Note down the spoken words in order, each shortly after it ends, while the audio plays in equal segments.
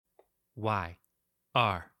Y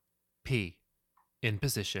R P in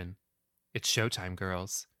position. It's showtime,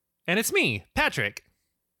 girls. And it's me, Patrick.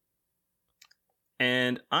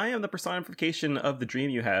 And I am the personification of the dream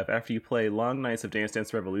you have after you play long nights of Dance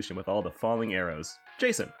Dance Revolution with all the falling arrows.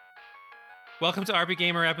 Jason. Welcome to RP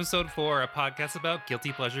Gamer Episode 4, a podcast about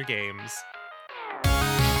guilty pleasure games.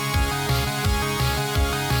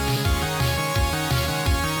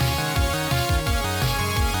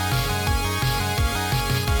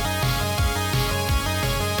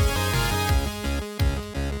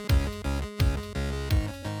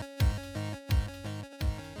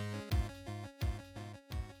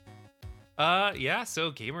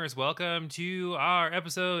 So gamers, welcome to our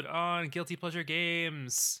episode on guilty pleasure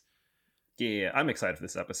games. Yeah, I'm excited for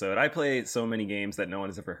this episode. I play so many games that no one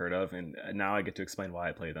has ever heard of, and now I get to explain why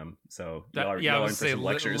I play them. So I would say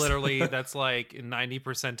literally that's like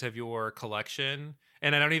 90% of your collection.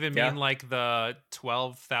 And I don't even mean like the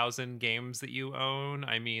 12,000 games that you own.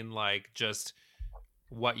 I mean like just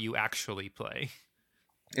what you actually play.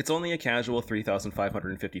 It's only a casual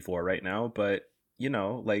 3,554 right now, but you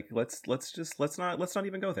know, like let's not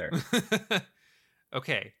even go there.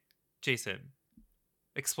 Okay, Jason,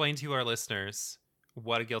 explain to our listeners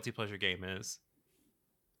what a guilty pleasure game is.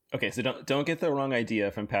 Okay, so don't get the wrong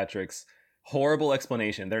idea from Patrick's horrible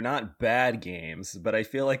explanation. They're not bad games, but I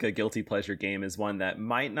feel like a guilty pleasure game is one that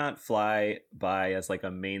might not fly by as like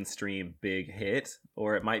a mainstream big hit,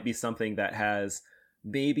 or it might be something that has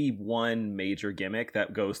maybe one major gimmick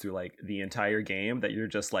that goes through like the entire game that you're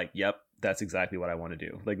just like, yep, that's exactly what I want to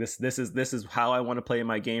do. Like this is how I want to play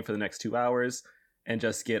my game for the next 2 hours and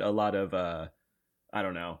just get a lot of I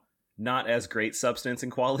don't know, not as great substance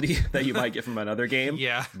and quality that you might get from another game.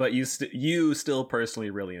 Yeah. But you still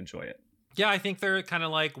personally really enjoy it. Yeah, I think they're kind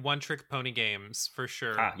of like one-trick pony games for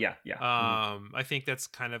sure. Yeah. I think that's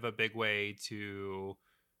kind of a big way to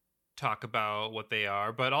talk about what they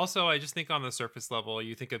are. But also, I just think on the surface level,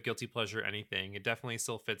 you think of guilty pleasure anything, it definitely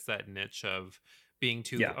still fits that niche of being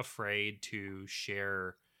too afraid to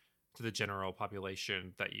share to the general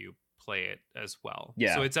population that you play it as well.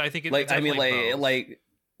 Yeah. So I think it's like, I mean, both.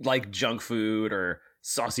 like junk food or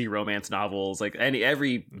saucy romance novels, like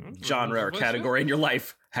every genre or category in your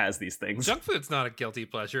life has these things. Junk food's not a guilty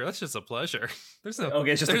pleasure. That's just a pleasure. There's no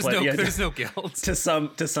guilt. To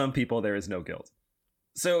some people, there is no guilt.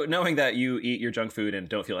 So knowing that you eat your junk food and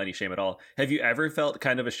don't feel any shame at all, have you ever felt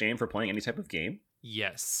kind of ashamed for playing any type of game?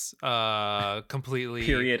 Yes, completely.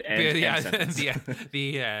 Period. End sentence.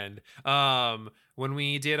 The end. When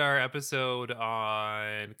we did our episode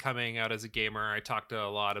on coming out as a gamer, I talked a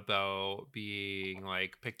lot about being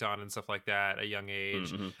like picked on and stuff like that at a young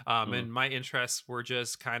age. And my interests were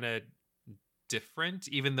just kind of different,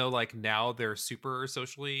 even though like now they're super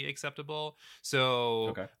socially acceptable.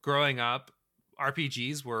 So growing up,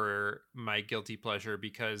 RPGs were my guilty pleasure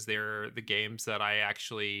because they're the games that I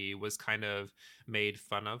actually was kind of made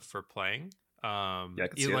fun of for playing.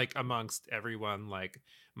 Like amongst everyone, like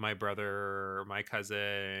my brother, my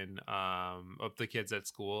cousin, of the kids at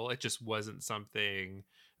school, it just wasn't something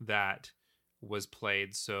that was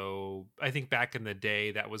played. So I think back in the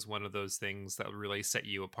day, that was one of those things that really set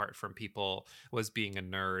you apart from people, was being a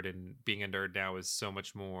nerd. And being a nerd now is so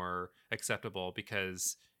much more acceptable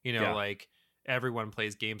because, you know, like everyone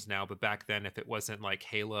plays games now, but back then, if it wasn't like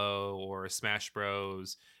Halo or Smash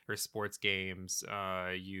Bros or sports games,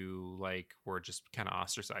 you like were just kind of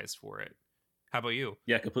ostracized for it. How about you?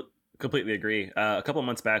 Yeah, completely agree. A couple of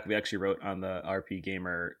months back, we actually wrote on the RP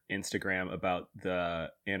Gamer Instagram about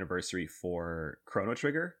the anniversary for Chrono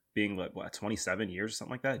Trigger being like 27 years or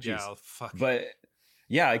something like that. Jeez. Yeah, fuck. But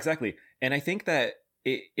yeah, exactly. And I think that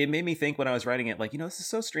it made me think when I was writing it, like, you know, this is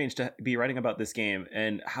so strange to be writing about this game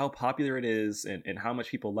and how popular it is and how much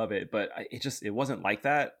people love it. But it wasn't like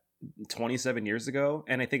that 27 years ago.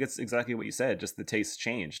 And I think it's exactly what you said. Just the taste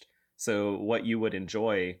changed. So what you would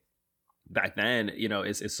enjoy back then, you know,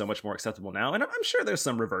 is so much more acceptable now. And I'm sure there's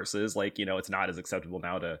some reverses. Like, you know, it's not as acceptable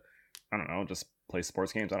now to, I don't know, just play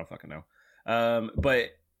sports games. I don't fucking know. But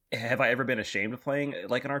have I ever been ashamed of playing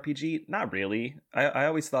like an RPG? Not really. I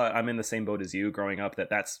always thought I'm in the same boat as you growing up,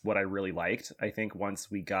 that's what I really liked. I think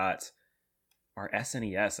once we got our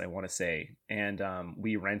SNES, I want to say, and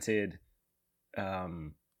we rented...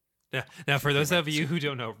 now, for those of you who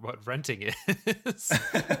don't know what renting is...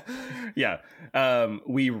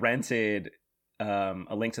 we rented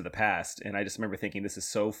A Link to the Past, and I just remember thinking, this is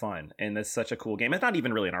so fun, and that's such a cool game. It's not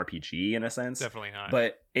even really an RPG in a sense. Definitely not.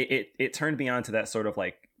 But it turned me on to that sort of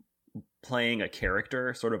like playing a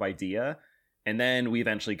character sort of idea. And then we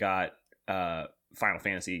eventually got Final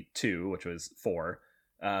Fantasy 2, which was 4,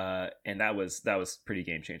 And that was pretty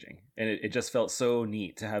game changing, and it just felt so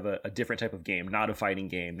neat to have a different type of game, not a fighting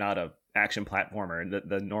game, not a action platformer,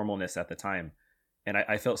 the normalness at the time. And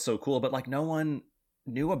I felt so cool, but like no one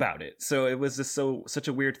knew about it, so it was just such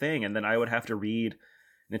a weird thing. And then I would have to read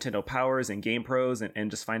Nintendo Powers and Game Pros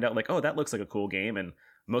and just find out like, oh, that looks like a cool game, and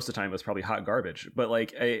most of the time it was probably hot garbage, but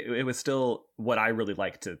like it was still what I really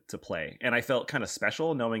liked to play. And I felt kind of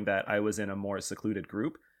special knowing that I was in a more secluded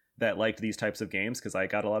group that liked these types of games, because I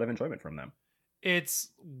got a lot of enjoyment from them. It's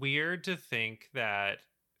weird to think that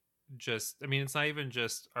I mean, it's not even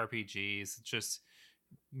just RPGs, it's just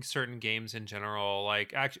certain games in general.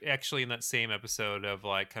 Like actually in that same episode of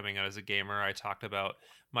like coming out as a gamer, I talked about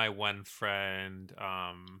my one friend,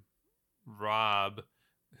 Rob,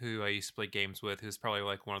 who I used to play games with, who's probably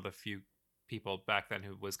like one of the few people back then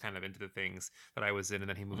who was kind of into the things that I was in, and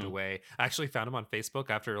then he moved away. I actually found him on Facebook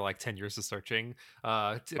after like 10 years of searching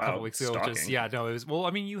a couple weeks ago. Stalking. Just it was, well,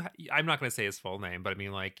 I mean, I'm not going to say his full name, but I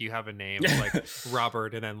mean, like, you have a name like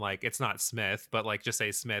Robert, and then like it's not Smith, but like just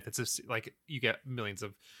say Smith. It's just like you get millions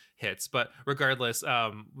of hits. But regardless,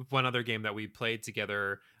 one other game that we played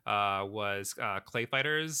together was Clay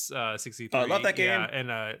Fighters 63. I love that game. Yeah,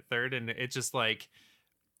 and third, and it's just like,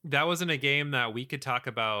 that wasn't a game that we could talk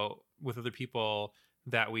about with other people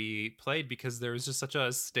that we played, because there was just such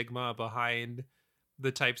a stigma behind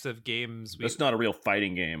the types of games. It's not a real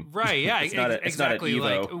fighting game, right? Yeah, exactly.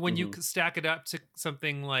 Like when mm-hmm. you stack it up to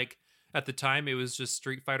something like, at the time it was just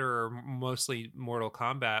Street Fighter or mostly Mortal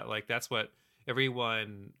Kombat. Like that's what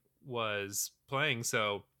everyone was playing.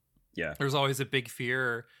 So yeah, there's always a big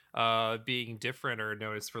fear being different or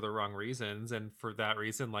noticed for the wrong reasons, and for that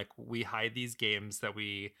reason, like, we hide these games that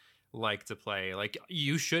we like to play. Like,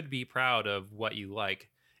 you should be proud of what you like.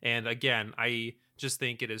 And again, I just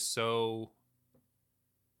think it is so,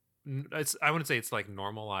 I wouldn't say it's like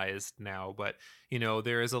normalized now, but you know,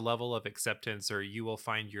 there is a level of acceptance, or you will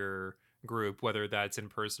find your group, whether that's in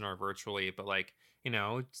person or virtually. But like, you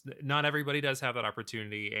know, not everybody does have that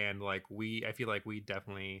opportunity, and like I feel like we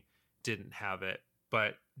definitely didn't have it.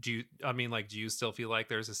 But do you still feel like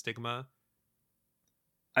there's a stigma?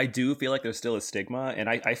 I do feel like there's still a stigma, and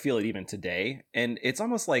I feel it even today. And it's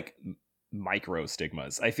almost like micro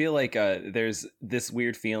stigmas. I feel like there's this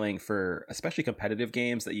weird feeling for especially competitive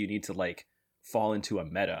games that you need to like fall into a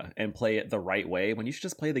meta and play it the right way, when you should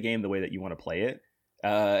just play the game the way that you want to play it.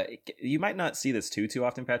 You might not see this too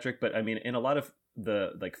often, Patrick, but I mean, in a lot of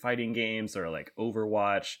the like fighting games or like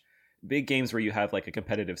Overwatch, big games where you have like a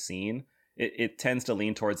competitive scene, it tends to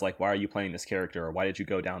lean towards like, why are you playing this character, or why did you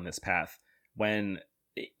go down this path, when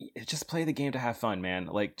just play the game to have fun, man.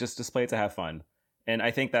 Like, just play it to have fun. And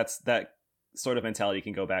I think that sort of mentality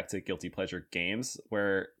can go back to guilty pleasure games,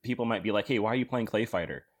 where people might be like, hey, why are you playing Clay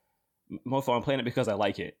Fighter? Mofo, I'm playing it because I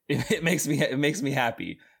like it. It makes me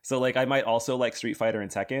happy. So like, I might also like Street Fighter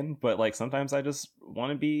and Tekken, but like sometimes I just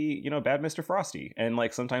want to be, you know, bad Mr. Frosty, and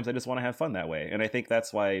like sometimes I just want to have fun that way. And I think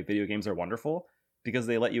that's why video games are wonderful, because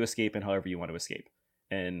they let you escape in however you want to escape.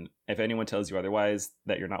 And if anyone tells you otherwise,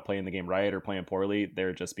 that you're not playing the game right or playing poorly,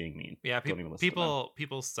 they're just being mean. Yeah, people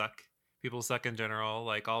suck. People suck in general.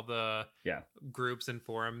 Like all the groups and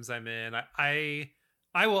forums I'm in, I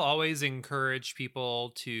will always encourage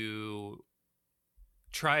people to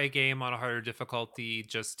try a game on a harder difficulty,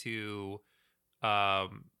 just to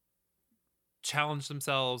challenge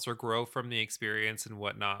themselves or grow from the experience and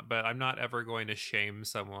whatnot. But I'm not ever going to shame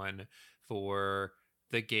someone for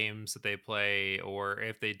the games that they play, or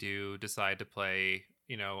if they do decide to play,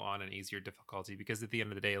 you know, on an easier difficulty, because at the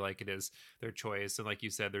end of the day, like, it is their choice. And like you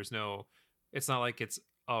said, it's not like it's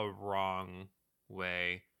a wrong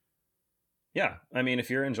way. Yeah, I mean, if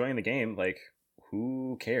you're enjoying the game, like,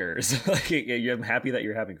 who cares? Like, I'm happy that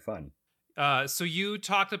you're having fun. So you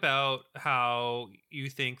talked about how you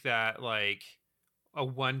think that like a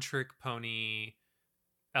one-trick pony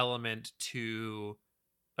element to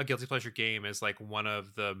a guilty pleasure game is like one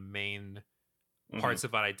of the main parts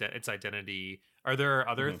of its identity. Are there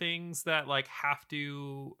other things that like have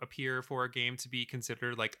to appear for a game to be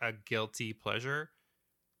considered like a guilty pleasure?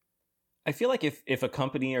 I feel like if a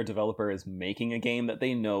company or developer is making a game that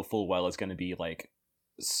they know full well is going to be like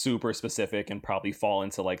super specific and probably fall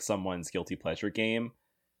into like someone's guilty pleasure game,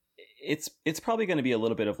 it's probably going to be a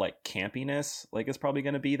little bit of like campiness, like, it's probably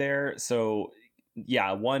going to be there. So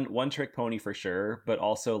yeah, one trick pony for sure, but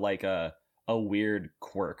also like a weird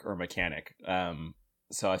quirk or mechanic.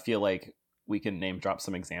 So I feel like we can name drop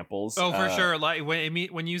some examples. Oh, for sure. Like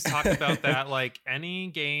when you talk about that, like any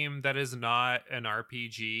game that is not an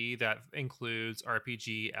RPG that includes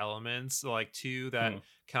RPG elements, like two that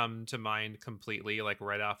come to mind completely, like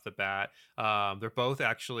right off the bat. They're both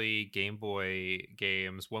actually Game Boy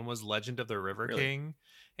games. One was Legend of the River King,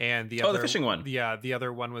 and the other, the fishing one. Yeah, the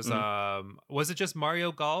other one was it just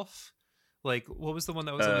Mario Golf? Like, what was the one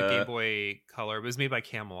that was on the Game Boy Color? It was made by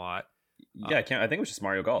Camelot. Yeah, I think it was just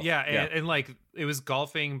Mario Golf. Yeah, and like it was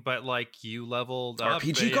golfing, but like you leveled up.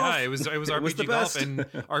 RPG golf. Yeah, it was RPG golf and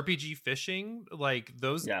RPG fishing. Like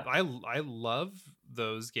those, I love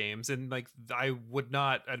those games, and like I would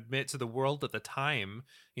not admit to the world at the time,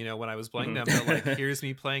 you know, when I was playing them, that like here's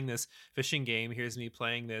me playing this fishing game, here's me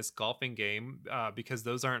playing this golfing game, because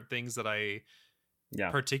those aren't things that I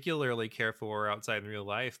particularly care for outside in real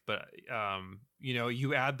life. But you know,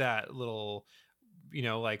 you add that little, you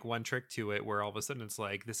know, like one trick to it where all of a sudden it's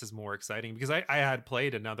like, this is more exciting, because I had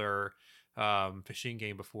played another fishing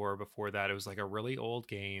game before that. It was like a really old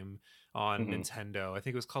game on Nintendo. I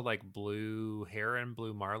think it was called like Blue Heron,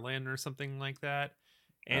 Blue Marlin or something like that.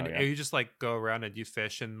 And you just like go around and you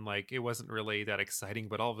fish, and like it wasn't really that exciting,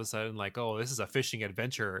 but all of a sudden like, oh, this is a fishing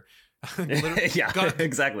adventure.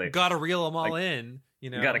 Exactly. Gotta reel them all in, you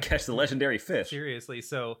know. You gotta catch the legendary fish. Seriously.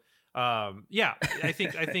 So I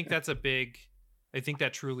think that's a big, I think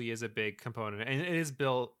that truly is a big component, and it is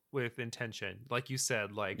built with intention, like you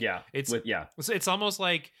said. Like, it's almost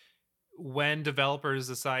like when developers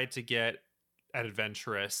decide to get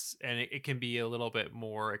adventurous, and it can be a little bit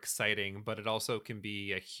more exciting, but it also can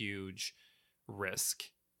be a huge risk.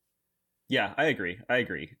 Yeah, I agree.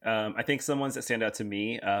 I think some ones that stand out to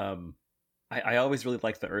me, I always really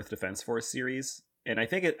liked the Earth Defense Force series. And I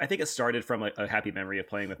think it started from a happy memory of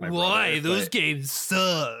playing with my brother. Why? Those games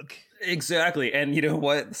suck. Exactly. And you know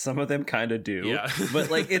what? Some of them kind of do. Yeah. But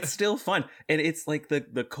like, it's still fun. And it's like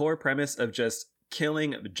the core premise of just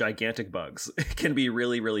killing gigantic bugs can be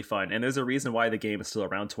really, really fun. And there's a reason why the game is still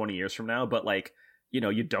around 20 years from now. But like, you know,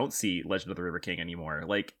 you don't see Legend of the River King anymore.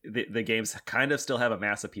 Like the games kind of still have a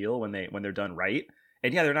mass appeal when they're done right.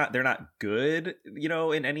 And yeah, they're not good, you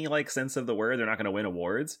know, in any like sense of the word. They're not going to win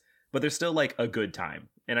awards, but they're still like a good time.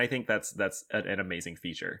 And I think that's an amazing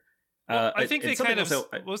feature. Well, I think they kind of,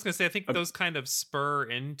 I was going to say, I think those kind of spur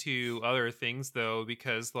into other things though,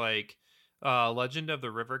 because like Legend of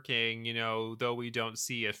the River King, you know, though we don't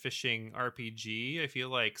see a fishing RPG, I feel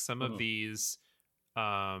like some of these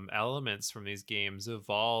elements from these games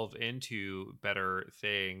evolve into better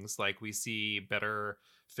things. Like we see better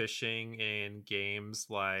fishing in games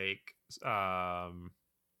like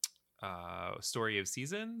Story of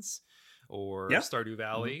Seasons or Stardew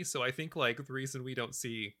Valley. So I think like the reason we don't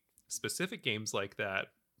see specific games like that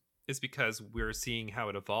is because we're seeing how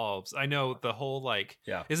it evolves. I know the whole like,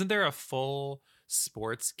 isn't there a full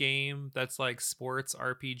sports game that's like sports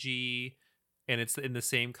RPG, and it's in the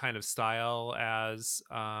same kind of style as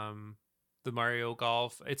the Mario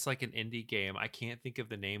Golf? It's like an indie game. I can't think of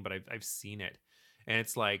the name, but I've seen it, and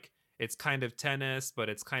it's like, it's kind of tennis, but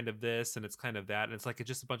it's kind of this and it's kind of that, and it's like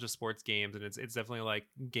just a bunch of sports games, and it's definitely like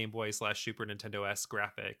Game Boy / Super Nintendo-esque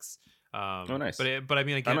graphics. Oh, nice. But I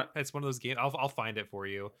mean, again, it's one of those games. I'll find it for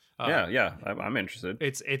you. I'm interested.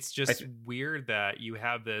 It's just weird that you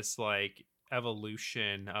have this like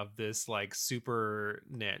evolution of this like super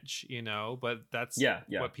niche, you know, but that's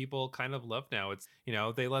what people kind of love now. It's, you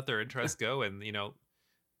know, they let their interests go, and you know,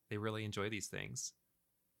 they really enjoy these things.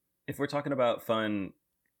 If we're talking about fun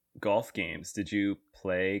golf games, did you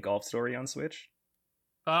play Golf Story on Switch?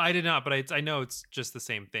 I did not, but I know it's just the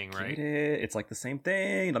same thing, right? It's like the same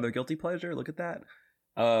thing. Another guilty pleasure. Look at that.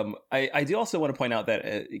 I do also want to point out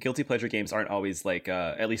that guilty pleasure games aren't always like,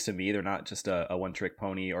 at least to me, they're not just a one-trick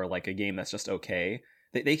pony or like a game that's just okay.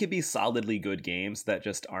 They could be solidly good games that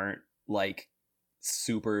just aren't like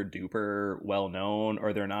super duper well known,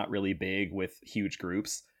 or they're not really big with huge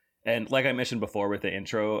groups. And like I mentioned before with the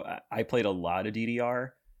intro, I played a lot of DDR.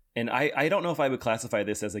 And I don't know if I would classify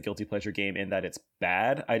this as a guilty pleasure game in that it's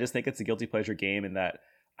bad. I just think it's a guilty pleasure game in that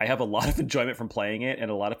I have a lot of enjoyment from playing it,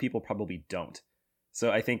 and a lot of people probably don't.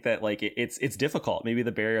 So I think that like it's difficult. Maybe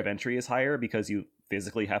the barrier of entry is higher because you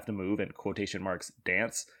physically have to move and quotation marks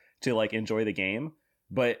dance to like enjoy the game.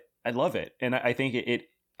 But I love it, and I think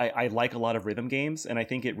I like a lot of rhythm games, and I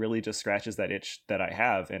think it really just scratches that itch that I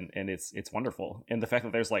have, and it's wonderful. And the fact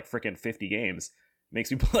that there's like freaking 50 games makes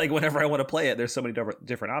me like whenever I want to play it, there's so many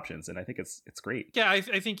different options, and I think it's great. Yeah, I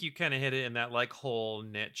think you kind of hit it in that like whole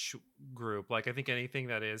niche group. Like I think anything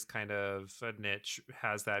that is kind of a niche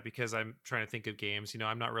has that, because I'm trying to think of games. You know,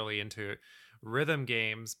 I'm not really into rhythm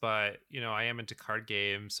games, but you know, I am into card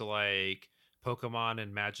games. So like Pokemon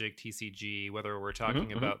and Magic TCG, whether we're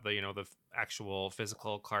talking about the the actual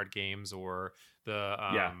physical card games or the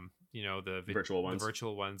the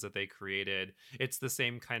virtual ones that they created. It's the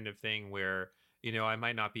same kind of thing where I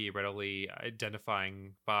might not be readily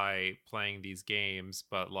identifying by playing these games,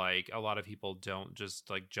 but like a lot of people don't just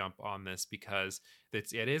like jump on this because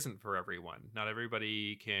it isn't for everyone. Not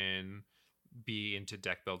everybody can be into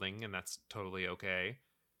deck building, and that's totally okay.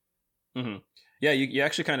 Yeah, you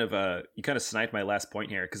actually kind of sniped my last point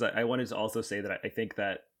here, because I wanted to also say that I think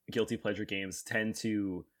that guilty pleasure games tend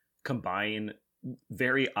to combine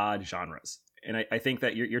very odd genres. And I think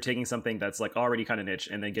that you're taking something that's like already kind of niche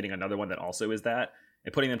and then getting another one that also is that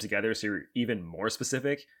and putting them together so you're even more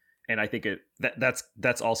specific. And I think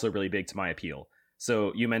that's also really big to my appeal.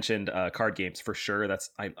 So you mentioned card games for sure.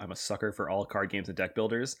 I'm a sucker for all card games and deck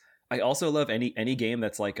builders. I also love any game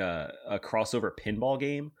that's like a crossover pinball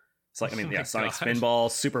game. It's like, Sonic Spinball,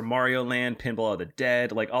 Super Mario Land, Pinball of the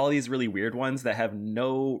Dead, like all these really weird ones that have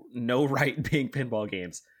no right being pinball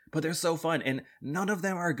games. But they're so fun, and none of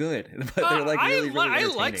them are good. But they're like really entertaining.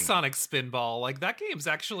 I like Sonic Spinball. Like that game's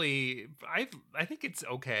actually, I think it's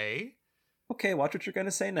okay. Okay, watch what you're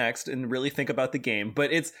gonna say next, and really think about the game.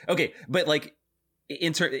 But it's okay. But like,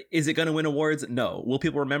 is it gonna win awards? No. Will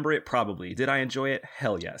people remember it? Probably. Did I enjoy it?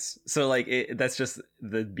 Hell yes. So like, that's just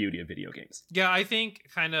the beauty of video games. Yeah, I think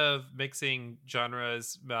kind of mixing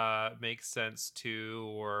genres makes sense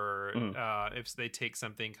too. Or if they take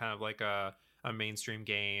something kind of like a mainstream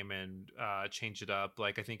game and change it up.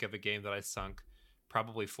 Like I think of a game that I sunk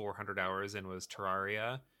probably 400 hours in was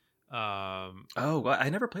Terraria. I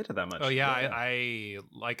never played it that much. Oh yeah, I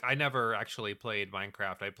never actually played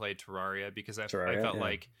Minecraft. I played Terraria because I felt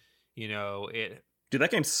like it. Dude,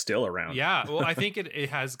 that game's still around. Yeah, well, I think it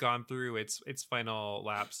has gone through its final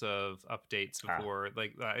lapse of updates before.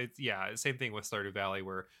 Same thing with Stardew Valley,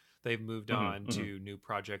 where they've moved on to new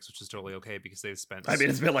projects, which is totally okay because they've spent.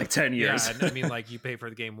 It's been like 10 years. Yeah, like you pay for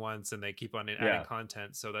the game once, and they keep on adding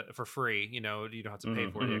content so that for free. You don't have to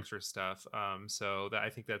pay for the extra stuff. So that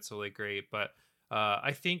I think that's really great. But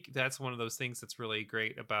I think that's one of those things that's really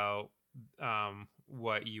great about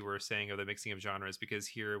what you were saying of the mixing of genres, because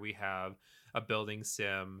here we have a building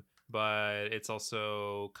sim, but it's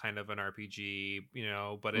also kind of an RPG.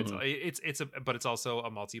 But it's also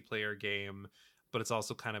a multiplayer game. But it's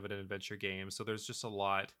also kind of an adventure game. So there's just a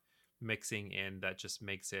lot mixing in that just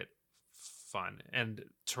makes it fun. And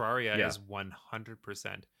Terraria is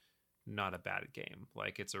 100% not a bad game.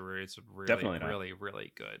 Like it's really, really,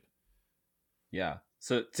 really good. Yeah.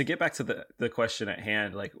 So to get back to the question at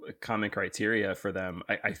hand, like common criteria for them,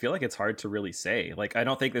 I feel like it's hard to really say. Like, I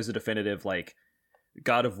don't think there's a definitive, like,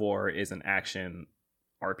 God of War is an action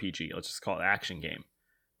RPG. Let's just call it action game.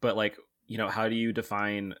 But like, how do you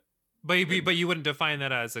define... But you wouldn't define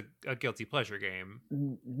that as a guilty pleasure game.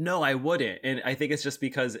 No, I wouldn't. And I think it's just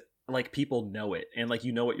because like people know it and like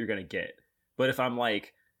what you're gonna get. But if I'm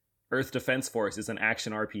like Earth Defense Force is an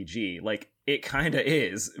action RPG, like it kind of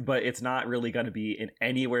is, but it's not really gonna be in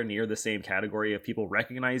anywhere near the same category of people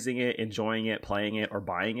recognizing it, enjoying it, playing it, or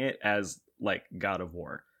buying it as like God of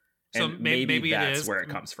War. So and maybe that's it is, where it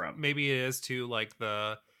comes from. Maybe it is too, like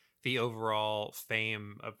the overall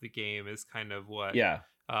fame of the game is kind of what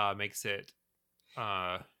makes it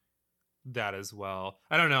that as well.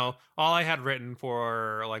 I don't know. All I had written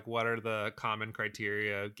for like what are the common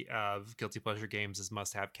criteria of guilty pleasure games is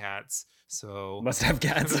must have cats. So must have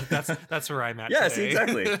cats. that's where I'm at. Yeah, today. See,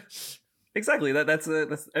 exactly. Exactly. That's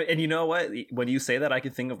and you know what? When you say that, I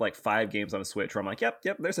can think of like 5 games on a Switch where I'm like, yep,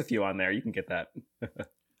 there's a few on there. You can get that.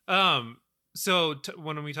 So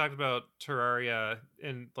when we talked about Terraria,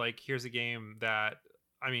 and like here's a game that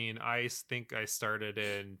I think I started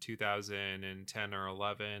in 2010 or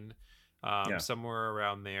 11, somewhere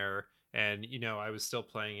around there, and I was still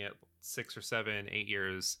playing it 6 or 7, 8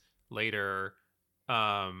 years later.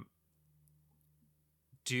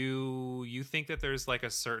 Do you think that there's like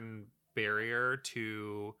a certain barrier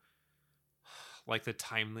to like the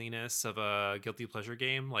timeliness of a guilty pleasure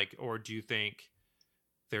game, like, or do you think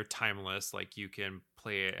they're timeless, like you can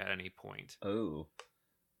play it at any point?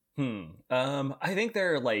 I think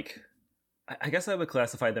they're like, I guess I would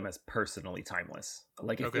classify them as personally timeless.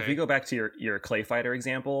 Like if we go back to your Clay Fighter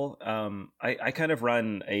example, I kind of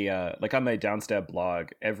run a like on my Downstab blog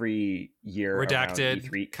every year. Redacted,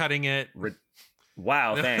 E3, cutting it.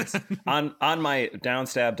 Wow, thanks. on my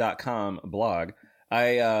downstab.com blog,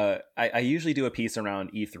 I usually do a piece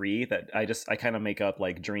around E3 that I kind of make up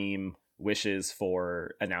like dream wishes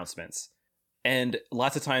for announcements. And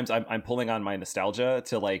lots of times I'm pulling on my nostalgia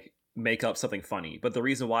to like make up something funny. But the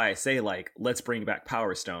reason why I say like, let's bring back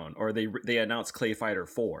Power Stone, or they announced Clay Fighter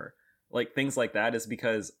 4, like things like that, is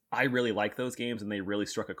because I really like those games and they really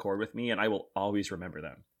struck a chord with me, and I will always remember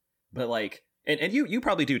them. But like, and you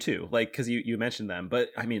probably do too, like, because you mentioned them. But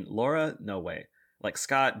I mean, Laura, no way. Like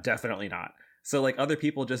Scott, definitely not. So like other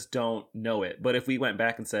people just don't know it. But if we went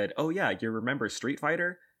back and said, oh yeah, you remember Street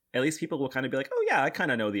Fighter, at least people will kind of be like, oh yeah, I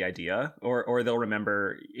kind of know the idea, or they'll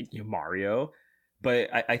remember Mario. But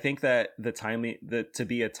I think that to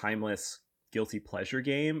be a timeless guilty pleasure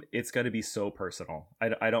game, it's going to be so personal.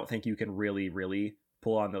 I don't think you can really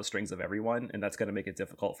pull on those strings of everyone, and that's going to make it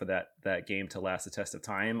difficult for that game to last the test of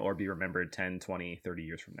time or be remembered 10, 20, 30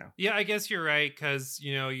 years from now. Yeah, I guess you're right, because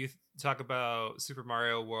you talk about Super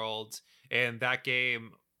Mario World, and that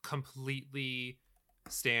game completely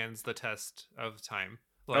stands the test of time.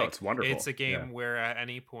 Like, it's wonderful. It's a game where at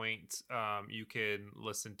any point you can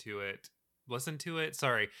listen to it.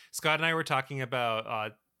 Sorry, Scott and I were talking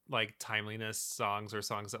about like timeliness songs, or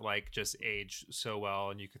songs that like just age so well,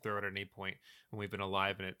 and you could throw it at any point when we've been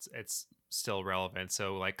alive and it's still relevant.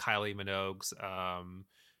 So like Kylie Minogue's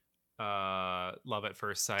Love at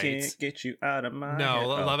First Sight. Can't get you out of my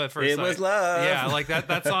no head. Love at First Sight. It was love. Yeah, like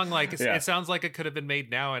that song, like it sounds like it could have been made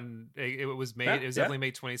now, and it was made. It was definitely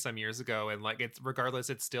made 20 some years ago, and like it's regardless,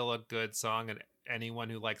 it's still a good song, and anyone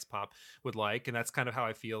who likes pop would like. And that's kind of how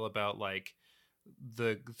I feel about like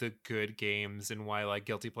the good games, and why like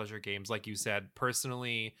guilty pleasure games, like you said.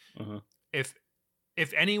 Personally, if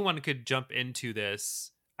anyone could jump into this,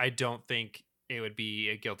 I don't think it would be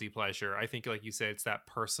a guilty pleasure. I think, like you said, it's that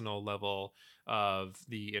personal level of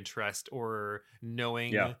the interest, or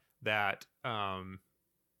knowing that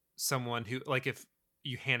someone who, like, if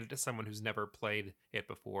you hand it to someone who's never played it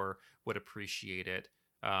before, would appreciate it,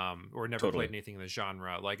 or never played anything in the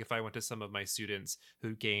genre. Like if I went to some of my students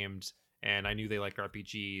who gamed and I knew they liked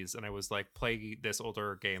RPGs, and I was like, play this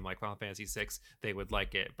older game like Final Fantasy VI, they would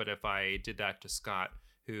like it. But if I did that to Scott,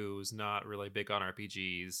 who's not really big on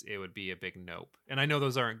RPGs, it would be a big nope. And I know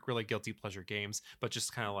those aren't really guilty pleasure games, but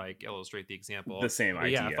just kind of like illustrate the example. The same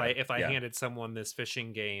idea. Yeah, if I handed someone this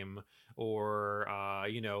fishing game, or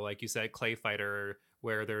like you said, Clay Fighter,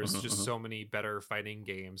 where there's just so many better fighting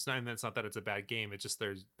games. And it's not that it's a bad game, it's just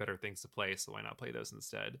there's better things to play, so why not play those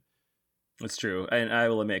instead? It's true. And I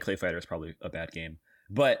will admit Clay Fighter is probably a bad game.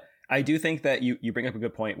 But I do think that you bring up a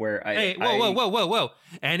good point where whoa.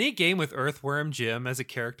 Any game with Earthworm Jim as a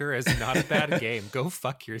character is not a bad game. Go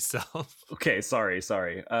fuck yourself. Okay, sorry.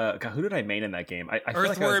 God, who did I main in that game? I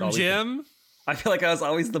Earthworm Jim? I feel like I was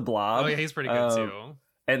always the Blob. Oh yeah, he's pretty good too.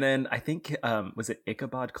 And then I think, was it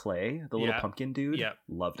Ichabod Clay, the little pumpkin dude? Yeah.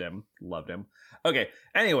 Loved him. Okay,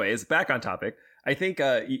 anyways, back on topic. I think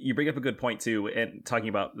you bring up a good point too, and talking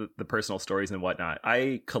about the personal stories and whatnot.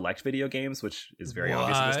 I collect video games, which is very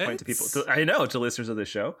obvious at this point to people. I know, to listeners of the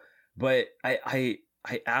show, but I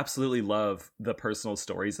absolutely love the personal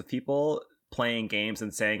stories of people playing games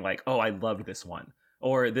and saying like, "Oh, I loved this one,"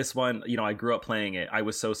 or "This one, I grew up playing it. I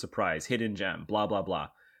was so surprised. Hidden gem, blah blah blah."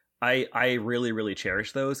 I really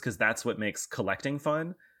cherish those, because that's what makes collecting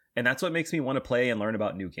fun, and that's what makes me want to play and learn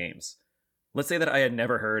about new games. Let's say that I had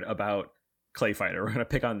never heard about Clay Fighter. We're going to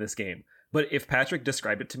pick on this game. But if Patrick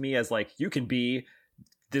described it to me as like, you can be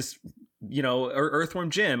this, Earthworm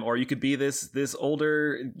Jim, or you could be this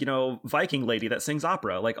older, Viking lady that sings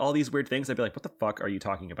opera, like all these weird things, I'd be like, what the fuck are you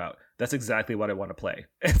talking about? That's exactly what I want to play.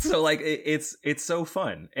 And so like, it's so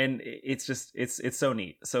fun. And it's just, it's so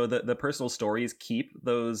neat. So the personal stories keep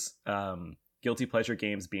those guilty pleasure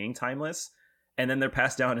games being timeless. And then they're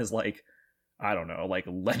passed down as like, I don't know, like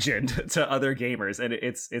legend to other gamers, and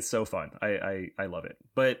it's so fun. I love it.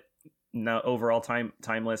 But no, overall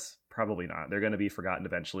timeless, probably not. They're going to be forgotten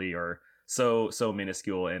eventually, or so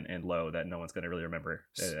minuscule and low that no one's going to really remember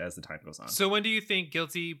as the time goes on. So when do you think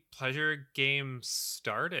guilty pleasure games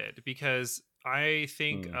started? Because I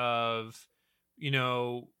think of,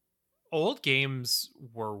 old games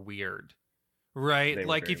were weird, right?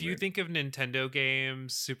 Like if you weird. think of Nintendo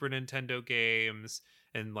games, Super Nintendo games,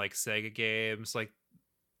 and like Sega games, like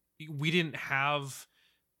we didn't have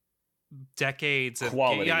decades of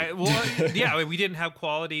quality. We didn't have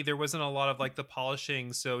quality. There wasn't a lot of like the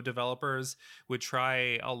polishing, so developers would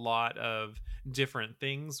try a lot of different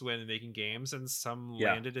things when making games, and some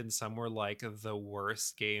landed and some were like the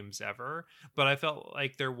worst games ever. But I felt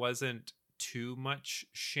like there wasn't too much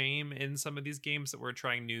shame in some of these games that were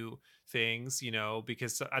trying new things,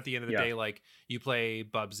 because at the end of the day, like you play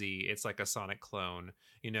Bubsy, it's like a Sonic clone,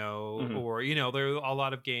 or there are a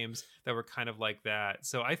lot of games that were kind of like that.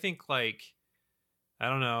 So I think, like, I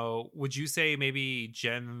don't know, would you say maybe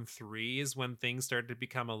Gen 3 is when things started to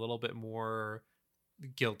become a little bit more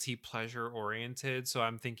guilty pleasure oriented? So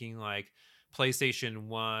I'm thinking like PlayStation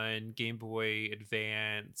 1, Game Boy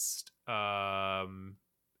Advanced,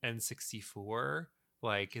 N64.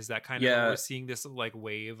 Like, is that kind of where we're seeing this like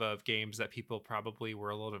wave of games that people probably were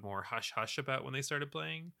a little bit more hush hush about when they started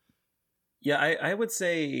playing? Yeah, I would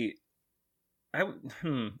say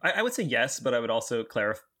I would say yes, but I would also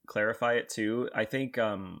clarify it too. I think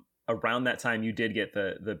around that time you did get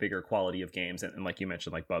the bigger quality of games, and like you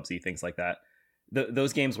mentioned, like Bubsy, things like that.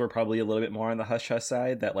 Those games were probably a little bit more on the hush hush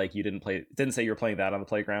side, that like you didn't say you were playing that on the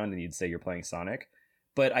playground, and you'd say you're playing Sonic.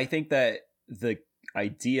 But I think that the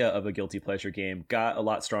idea of a guilty pleasure game got a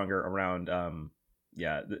lot stronger around the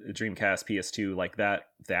Dreamcast, PS2, like that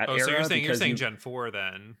era. So you're saying Gen 4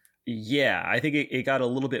 then? Yeah, I think it got a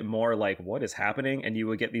little bit more like, what is happening? And you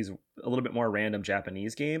would get these a little bit more random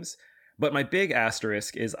Japanese games. But my big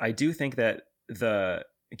asterisk is I do think that the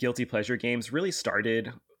guilty pleasure games really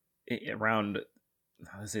started around,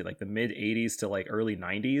 let's say, like the mid 80s to like early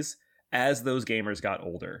 90s, as those gamers got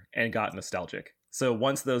older and got nostalgic. So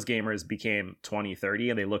once those gamers became 20, 30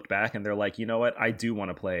 and they looked back and they're like, you know what, I do want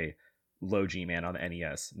to play Low G-Man on the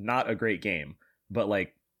NES. Not a great game, but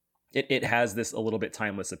like it has this a little bit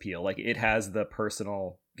timeless appeal. Like it has the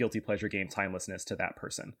personal guilty pleasure game timelessness to that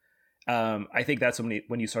person. I think that's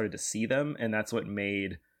when you started to see them, and that's what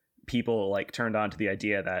made people like turned on to the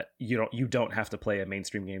idea that you don't have to play a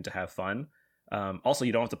mainstream game to have fun. Also,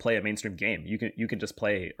 you don't have to play a mainstream game. You can just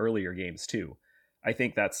play earlier games too. I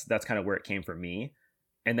think that's kind of where it came from me.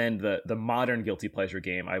 And then the modern guilty pleasure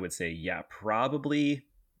game, I would say, yeah, probably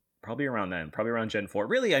around then, probably around Gen 4.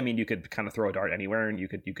 Really, I mean, you could kind of throw a dart anywhere and you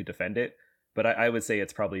could defend it. But I would say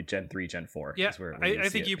it's probably Gen 3, Gen 4. Yeah, I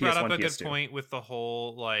think you brought PS1, up a PS2. good point with the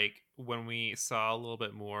whole, like, when we saw a little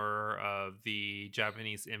bit more of the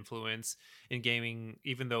Japanese influence in gaming,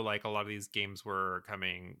 even though, like, a lot of these games were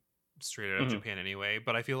coming straight out of Japan anyway.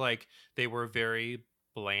 But I feel like they were very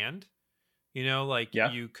bland. You know, like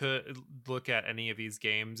you could look at any of these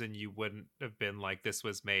games and you wouldn't have been like, this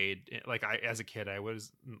was made, like as a kid, I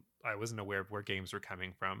wasn't aware of where games were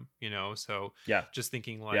coming from, you know? So just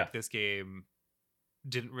thinking like this game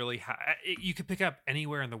didn't really you could pick up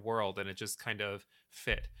anywhere in the world and it just kind of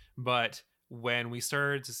fit. But when we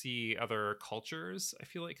started to see other cultures, I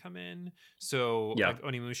feel like, come in. So like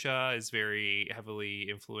Onimusha is very heavily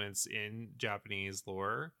influenced in Japanese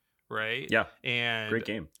lore. Right. Yeah. And great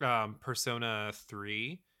game. Persona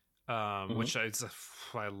 3, which I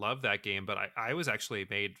love that game, but I was actually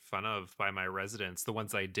made fun of by my residents, the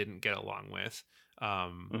ones I didn't get along with,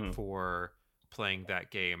 for playing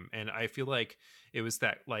that game. And I feel like it was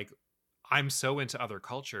that, like, I'm so into other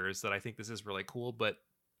cultures that I think this is really cool, but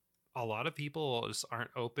a lot of people just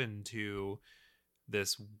aren't open to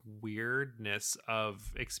this weirdness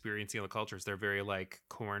of experiencing other cultures. They're very like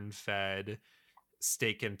corn-fed,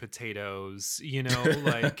 steak and potatoes, you know,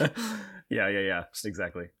 like yeah,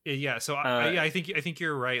 exactly. Yeah, so I think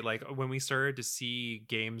you're right. Like when we started to see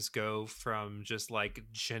games go from just like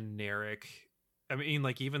generic, I mean,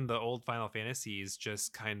 like even the old Final Fantasies,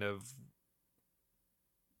 just kind of,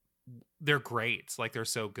 they're great, like they're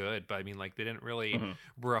so good, but I mean, like they didn't really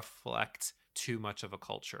reflect too much of a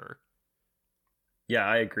culture. Yeah,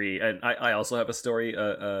 I agree. And I also have a story,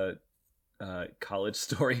 college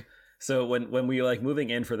story. So when we were like moving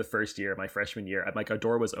in for the first year, my freshman year, like our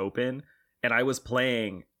door was open and I was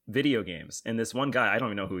playing video games. And this one guy, I don't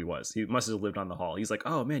even know who he was. He must have lived on the hall. He's like,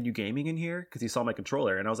 "Oh man, you gaming in here?" Because he saw my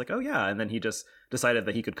controller. And I was like, "Oh yeah." And then he just decided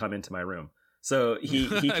that he could come into my room. So he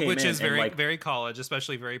came which in, is very, like, very college,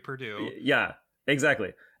 especially very Purdue. Yeah,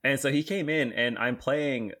 exactly. And so he came in and I'm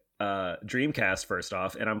playing Dreamcast first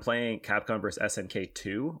off, and I'm playing Capcom vs. SNK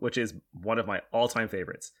 2, which is one of my all-time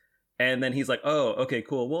favorites. And then he's like, "Oh, okay,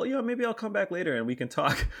 cool. Well, yeah, maybe I'll come back later and we can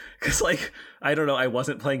talk." Because, like, I don't know, I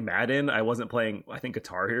wasn't playing Madden. I wasn't playing, I think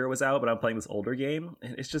Guitar Hero was out, but I'm playing this older game.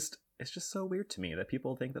 And it's just so weird to me that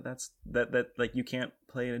people think that like you can't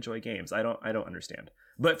play and enjoy games. I don't understand.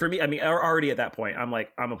 But for me, I mean, already at that point, I'm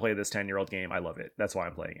like, I'm gonna play this 10-year-old game. I love it. That's why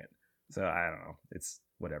I'm playing it. So I don't know. It's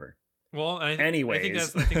whatever. Well,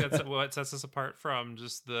 anyways, I think that's what sets us apart from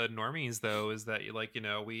just the normies, though, is that, like, you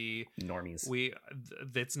know,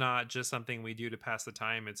 it's not just something we do to pass the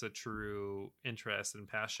time. It's a true interest and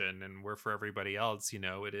passion, and where for everybody else, you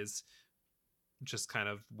know, it is just kind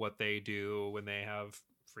of what they do when they have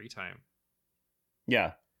free time.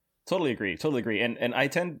 Yeah, totally agree. And I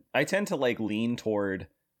tend to like lean toward,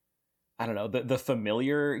 I don't know, the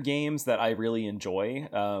familiar games that I really enjoy.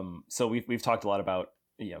 So we've talked a lot about,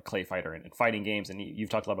 you know, Clay Fighter and fighting games, and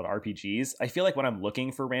you've talked a lot about RPGs. I feel like when I'm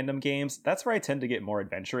looking for random games, that's where I tend to get more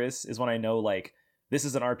adventurous, is when I know, like, this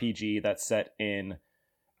is an RPG that's set in,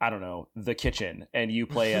 I don't know, The Kitchen, and you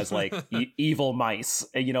play as like evil mice,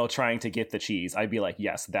 you know, trying to get the cheese, I'd be like,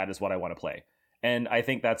 yes, that is what I want to play. And I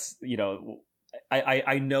think that's, you know,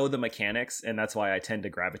 I know the mechanics, and that's why I tend to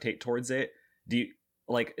gravitate towards it. Does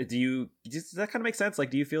that kind of make sense? Like,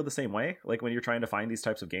 do you feel the same way? Like when you're trying to find these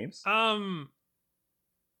types of games? And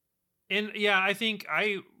yeah, I think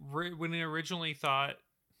when I originally thought,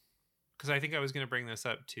 because I think I was going to bring this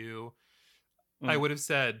up too, I would have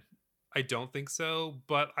said, I don't think so,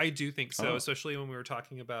 but I do think so, especially when we were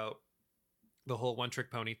talking about the whole one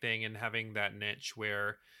trick pony thing and having that niche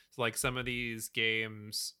where like some of these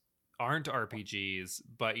games aren't RPGs,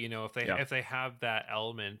 but you know, if they have that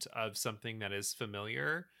element of something that is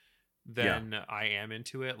familiar, then I am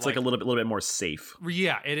into it. It's like a little bit more safe.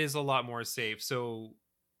 Yeah, it is a lot more safe. So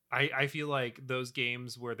I feel like those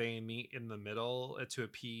games where they meet in the middle to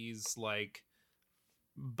appease like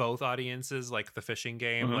both audiences, like the fishing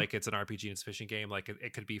game, like it's an RPG and it's a fishing game, like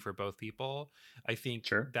it could be for both people. I think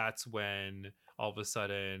that's when all of a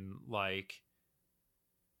sudden, like,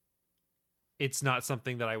 it's not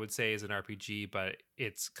something that I would say is an RPG, but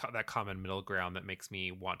it's that common middle ground that makes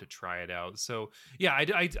me want to try it out. So yeah,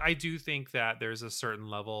 I do think that there's a certain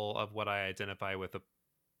level of what I identify with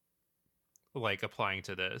like applying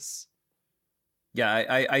to this.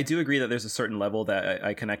 Yeah, I do agree that there's a certain level that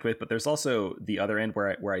I connect with, but there's also the other end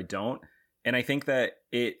where I don't. And I think that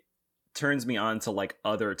it turns me on to like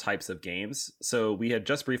other types of games. So we had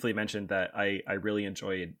just briefly mentioned that I really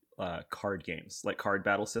enjoyed card games, like card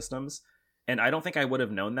battle systems. And I don't think I would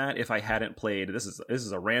have known that if I hadn't played, this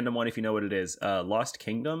is a random one if you know what it is, Lost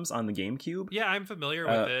Kingdoms on the GameCube. Yeah, I'm familiar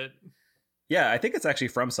with it. Yeah, I think it's actually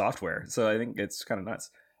from Software, so I think it's kind of nuts.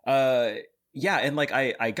 Yeah, and like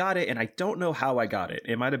I got it, and I don't know how I got it.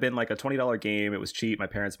 It might have been like a $20 game. It was cheap. My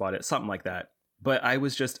parents bought it, something like that. But I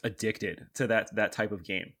was just addicted to that type of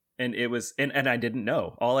game. And it was, and I didn't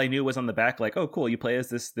know. All I knew was on the back, like, oh, cool, you play as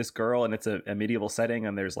this girl, and it's a medieval setting,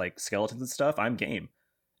 and there's like skeletons and stuff. I'm game.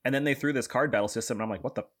 And then they threw this card battle system, and I'm like,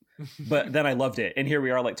 what the? But then I loved it. And here we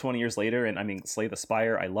are like 20 years later, and I mean, Slay the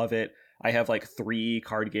Spire, I love it. I have like 3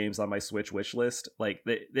 card games on my Switch wish list. Like,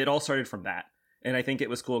 it all started from that. And I think it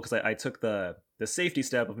was cool because I took the safety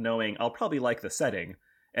step of knowing I'll probably like the setting,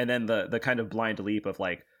 and then the kind of blind leap of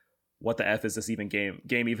like, what the F is this even game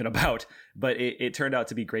even about? But it turned out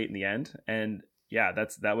to be great in the end. And yeah,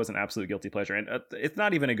 that was an absolute guilty pleasure. And it's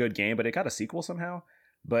not even a good game, but it got a sequel somehow.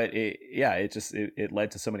 But it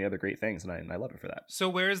led to so many other great things, and I love it for that. So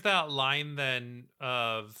where's that line then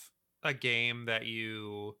of a game that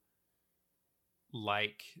you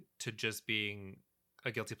like to just being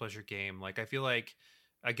a guilty pleasure game? Like, I feel like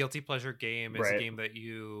a guilty pleasure game is a game that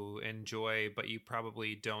you enjoy, but you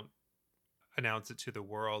probably don't announce it to the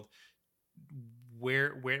world.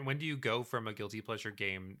 When do you go from a guilty pleasure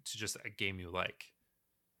game to just a game you like?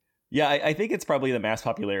 Yeah, I think it's probably the mass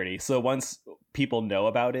popularity. So once people know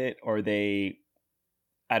about it, or they,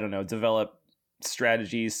 I don't know, develop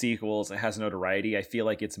strategies, sequels, it has notoriety, I feel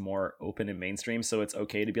like it's more open and mainstream. So it's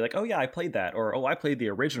okay to be like, oh yeah, I played that, or oh, I played the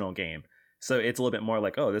original game. So it's a little bit more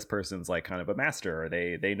like, oh, this person's like kind of a master, or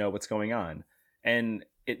they know what's going on. And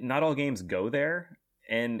not all games go there.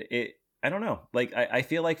 And I don't know. Like, I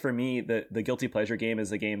feel like for me, the guilty pleasure game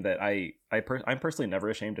is a game that I'm personally never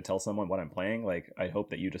ashamed to tell someone what I'm playing. Like, I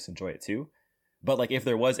hope that you just enjoy it too. But like, if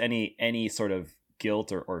there was any sort of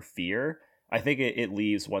guilt or fear, I think it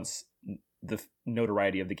leaves once the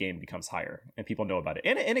notoriety of the game becomes higher and people know about it.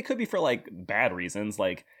 And it could be for like bad reasons,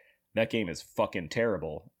 like that game is fucking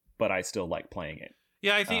terrible, but I still like playing it.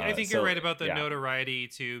 Yeah, I think you're right about the notoriety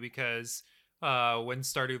too, because when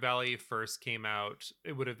Stardew Valley first came out,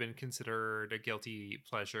 it would have been considered a guilty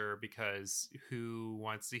pleasure, because who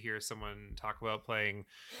wants to hear someone talk about playing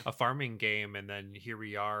a farming game? And then here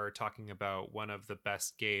we are talking about one of the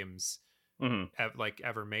best games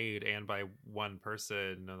ever made, and by one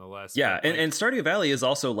person nonetheless. Yeah, and Stardew Valley is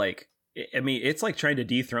also like, I mean, it's like trying to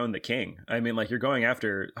dethrone the king. I mean, like, you're going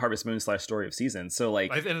after Harvest Moon / Story of Seasons, so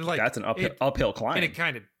like that's an uphill climb. And it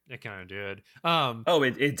kind of did.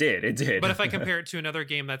 It did. But if I compare it to another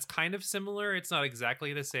game that's kind of similar, it's not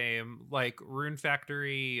exactly the same, like Rune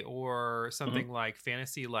Factory or something like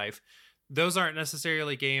Fantasy Life. Those aren't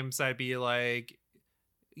necessarily games I'd be like,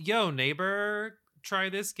 yo, neighbor, try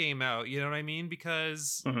this game out. You know what I mean?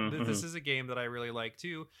 Because this is a game that I really like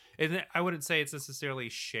too. And I wouldn't say it's necessarily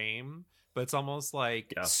shame but it's almost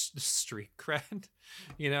like Yeah. street cred,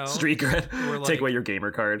 you know? Street cred. Like, take away your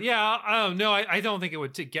gamer card. Yeah, no, I don't think it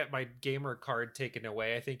would get my gamer card taken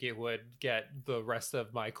away. I think it would get the rest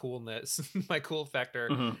of my coolness, my cool factor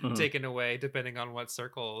taken away, depending on what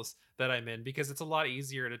circles that I'm in, because it's a lot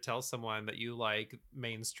easier to tell someone that you like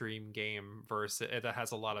mainstream game versus that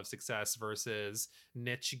has a lot of success versus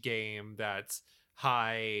niche game that's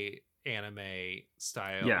high anime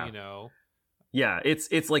style, Yeah. you know? Yeah,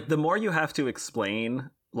 it's like the more you have to explain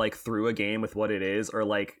like through a game with what it is, or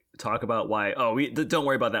like talk about why, don't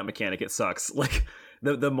worry about that mechanic, it sucks. Like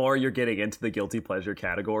the more you're getting into the guilty pleasure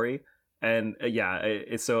category. And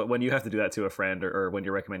so when you have to do that to a friend, or when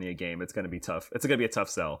you're recommending a game, it's going to be tough. It's going to be a tough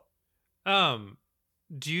sell.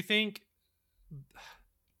 Do you think,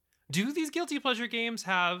 do these guilty pleasure games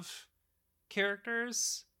have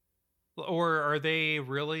characters, or are they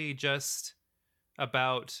really just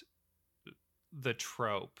about the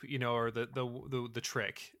trope, you know, or the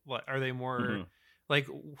trick? Are they more like,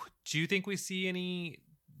 do you think we see any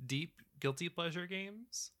deep guilty pleasure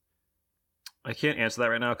games? I can't answer that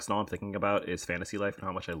right now because all I'm thinking about is Fantasy Life and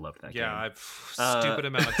how much I loved that game. Yeah, stupid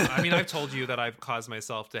amount of time. I mean, I've told you that I've caused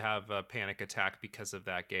myself to have a panic attack because of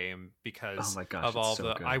that game, because oh my gosh, of all so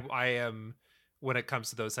the good. I am, when it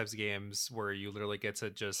comes to those types of games where you literally get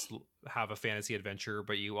to just have a fantasy adventure,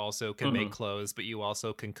 but you also can make clothes, but you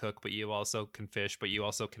also can cook, but you also can fish, but you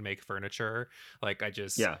also can make furniture. Like, I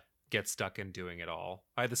just get stuck in doing it all.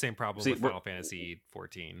 I had the same problem with Final Fantasy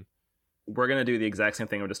 14. We're going to do the exact same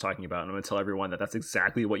thing I'm just talking about, and I'm going to tell everyone that that's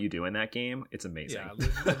exactly what you do in that game. It's amazing.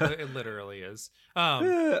 Yeah, it literally is.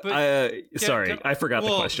 Sorry, I forgot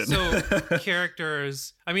the question. So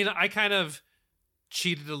characters, I mean, I kind of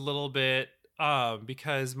cheated a little bit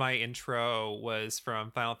because my intro was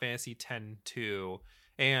from Final Fantasy X-2,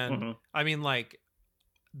 and I mean, like,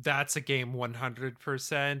 that's a game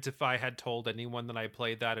 100%. If I had told anyone that I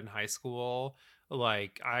played that in high school,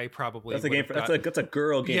 like, I probably that's a game that's a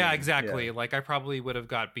girl game. Yeah, exactly. Yeah. Like, I probably would have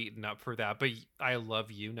got beaten up for that. But I love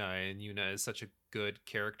Yuna, and Yuna is such a good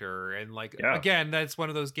character. And like, again, that's one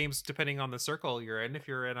of those games, depending on the circle you're in. If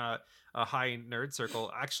you're in a high nerd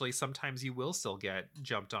circle, actually sometimes you will still get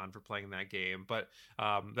jumped on for playing that game. But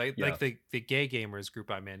like the gay gamers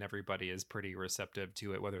group I'm in, everybody is pretty receptive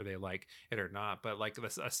to it, whether they like it or not. But like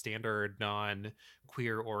a standard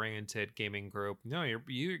non-queer oriented gaming group, no,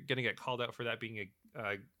 you're gonna get called out for that being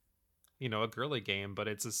a girly game. But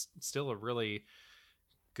it's still a really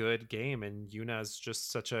good game, and Yuna's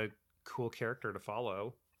just such a cool character to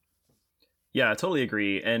follow. Yeah, I totally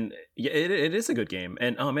agree. And it is a good game.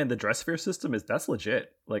 And oh man, the Dressphere system that's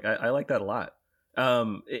legit. Like, I like that a lot.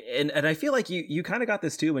 And I feel like you kind of got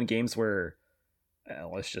this too when games were,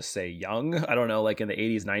 let's just say, young. I don't know, like in the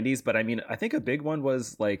 80s, 90s. But I mean, I think a big one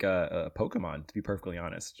was like Pokemon, to be perfectly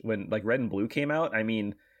honest. When like Red and Blue came out, I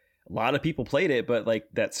mean, a lot of people played it, but like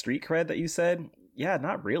that street cred that you said, yeah,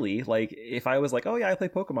 not really. Like, if I was like, oh yeah, I play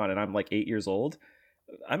Pokemon and I'm like 8 years old,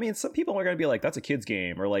 I mean, some people are going to be like, that's a kid's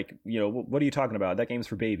game, or like, you know, what are you talking about? That game's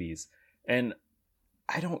for babies. And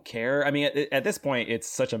I don't care. I mean, at this point, it's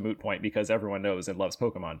such a moot point because everyone knows and loves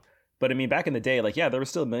Pokemon. But I mean, back in the day, like, yeah, there were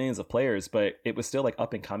still millions of players, but it was still like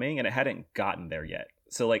up and coming, and it hadn't gotten there yet.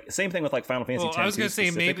 So like, same thing with like Final Fantasy X. I was going to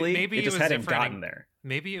say, maybe it just hadn't gotten there.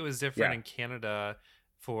 Maybe it was different in Canada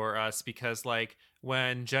for us, because like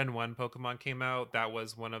when Gen 1 Pokemon came out, that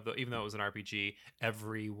was one of the, even though it was an RPG,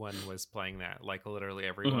 everyone was playing that, like literally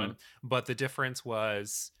everyone. But the difference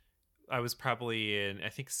was, I was probably in, I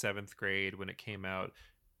think, 7th grade when it came out.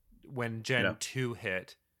 When Gen 2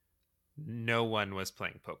 hit, no one was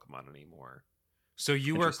playing Pokemon anymore. So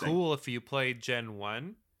you were cool if you played Gen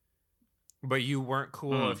 1, but you weren't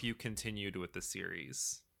cool if you continued with the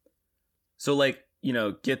series. So like, you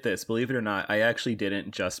know, get this, believe it or not, I actually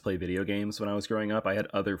didn't just play video games when I was growing up. I had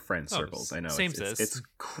other friend circles. I know it's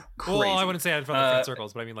crazy. Well, I wouldn't say I had other friend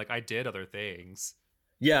circles, but I mean, like, I did other things.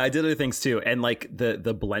 Yeah, I did other things too, and like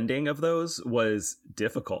the blending of those was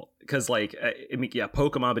difficult because, like, I mean, yeah,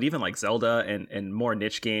 Pokemon, but even like Zelda and more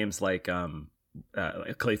niche games like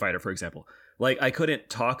Clay Fighter, for example. Like, I couldn't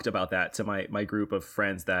talk about that to my group of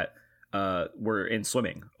friends that were in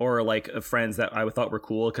swimming, or like friends that I thought were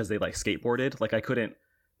cool because they like skateboarded. Like, I couldn't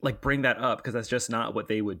like bring that up because that's just not what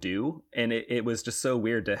they would do, and it was just so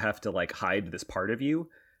weird to have to like hide this part of you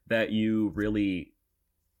that you really,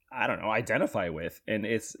 I don't know, identify with. And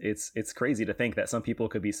it's crazy to think that some people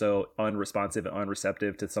could be so unresponsive and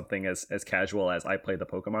unreceptive to something as casual as I play the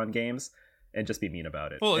Pokemon games and just be mean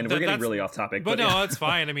about it. Well, and we're getting really off topic. But no, it's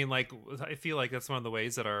fine. I mean, like, I feel like that's one of the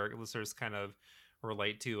ways that our listeners kind of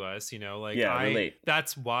relate to us, you know, like, relate.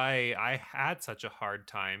 That's why I had such a hard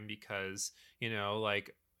time, because, you know,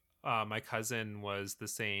 like, my cousin was the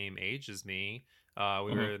same age as me.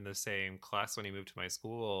 We were in the same class when he moved to my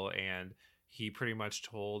school, and he pretty much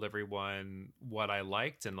told everyone what I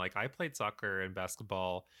liked. And like, I played soccer and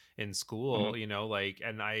basketball in school, you know, like,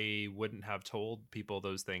 and I wouldn't have told people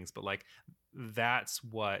those things, but like, that's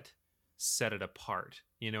what set it apart.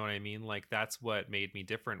 You know what I mean? Like, that's what made me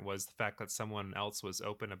different, was the fact that someone else was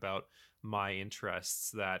open about my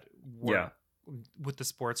interests that were with the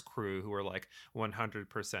sports crew who were like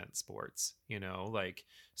 100% sports, you know, like,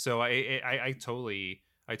 so I totally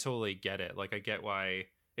get it. Like, I get why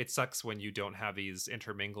it sucks when you don't have these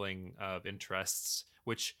intermingling of interests,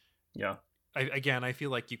 which I feel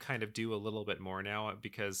like you kind of do a little bit more now,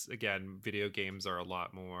 because again, video games are a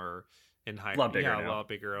lot more in high, a lot bigger,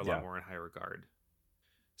 a lot more in high regard.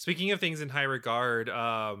 Speaking of things in high regard,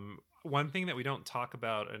 one thing that we don't talk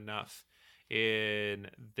about enough in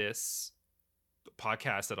this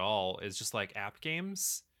podcast at all is just like app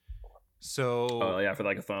games. So for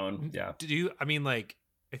like a phone. I mean, like,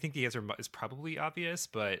 I think the answer is probably obvious,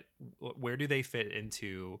 but where do they fit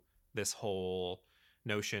into this whole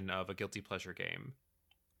notion of a guilty pleasure game?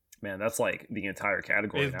 Man, that's like the entire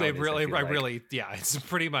category. They really, it's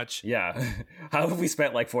pretty much. Yeah. How have we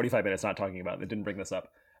spent like 45 minutes not talking about it? Didn't bring this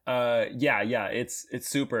up. It's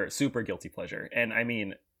super, super guilty pleasure. And I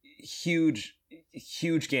mean, huge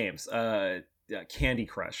games. Candy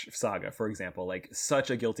Crush Saga, for example, like, such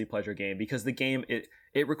a guilty pleasure game, because the game,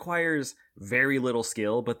 it requires very little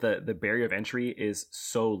skill, but the barrier of entry is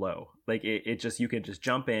so low. Like, it just, you can just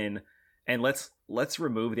jump in, and let's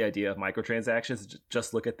remove the idea of microtransactions.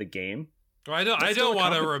 Just look at the game. Well, I don't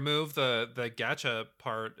want to remove the gacha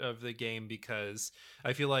part of the game, because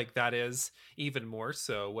I feel like that is even more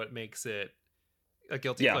so what makes it a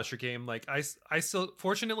guilty pleasure game. Like, I still,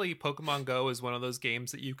 fortunately, Pokemon Go is one of those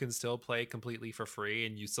games that you can still play completely for free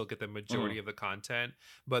and you still get the majority of the content.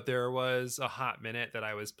 But there was a hot minute that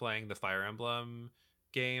I was playing the Fire Emblem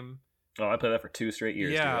game. Oh, I played that for 2 straight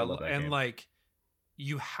years. Yeah, I love that and game. Like,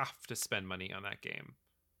 you have to spend money on that game.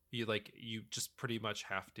 You just pretty much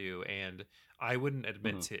have to. And I wouldn't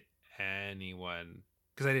admit to anyone,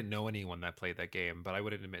 because I didn't know anyone that played that game, but I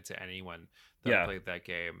wouldn't admit to anyone that played that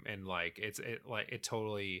game. And like, it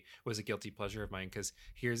totally was a guilty pleasure of mine, because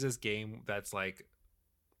here's this game that's like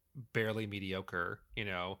barely mediocre, you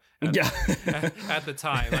know. At the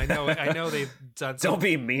time, I know they've done some, don't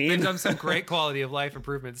be mean, they've done some great quality of life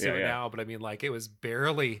improvements to it now, but I mean, like, it was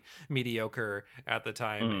barely mediocre at the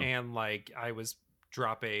time. And like, I was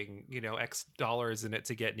dropping, you know, X dollars in it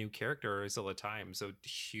to get new characters all the time. So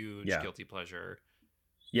huge guilty pleasure.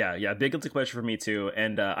 Yeah, big guilty pleasure for me too.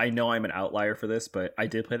 And I know I'm an outlier for this, but I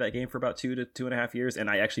did play that game for about 2 to 2.5 years, and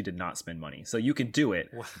I actually did not spend money. So you can do it,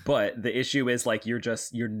 but the issue is, like, you're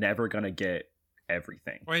never gonna get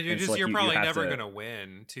everything. Well, you're probably never gonna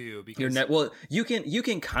win too, because you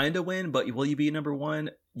can kind of win, but will you be number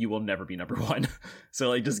one? You will never be number one. So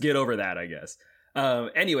like, just get over that, I guess.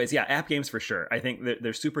 Anyways, app games for sure. I think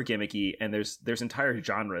they're super gimmicky, and there's entire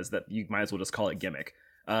genres that you might as well just call it gimmick.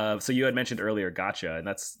 So you had mentioned earlier gacha, and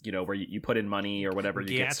that's, you know, where you put in money or whatever,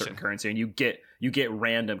 you get certain currency, and you get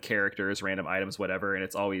random characters, random items, whatever, and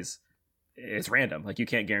it's random. Like, you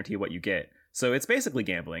can't guarantee what you get. So it's basically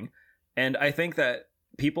gambling. And I think that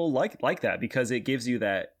people like that, because it gives you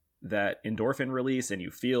that endorphin release, and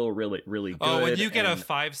you feel really, really good. Oh, when you get a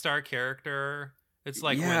 5-star character, it's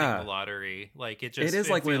like winning the lottery. Like, it is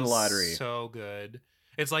like winning the lottery. So good.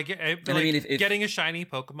 It's like, getting a shiny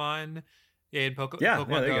Pokemon in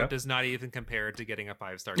Pokemon Go does not even compare to getting a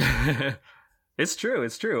 5-star game. It's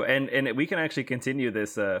true. And we can actually continue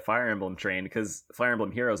this Fire Emblem train, because Fire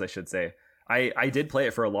Emblem Heroes, I should say. I did play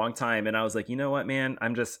it for a long time, and I was like, you know what, man,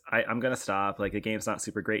 I'm gonna stop. Like, the game's not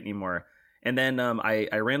super great anymore. And then I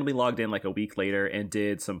randomly logged in like a week later and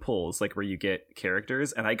did some pulls, like, where you get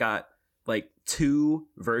characters, and I got like 2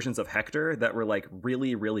 versions of Hector that were like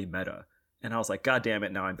really, really meta. And I was like, God damn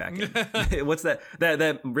it, now I'm back in. What's that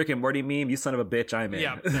Rick and Morty meme? You son of a bitch, I'm in.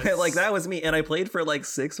 Yeah, like, that was me. And I played for like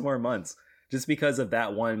 6 more months just because of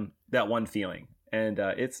that one feeling. And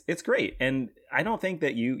it's great. And I don't think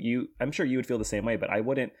that I'm sure you would feel the same way, but I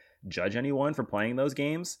wouldn't judge anyone for playing those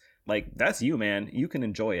games. Like, that's you, man. You can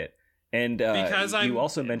enjoy it. And because I'm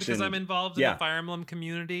involved in the Fire Emblem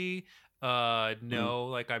community.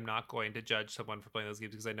 Like, I'm not going to judge someone for playing those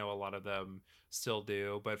games, because I know a lot of them still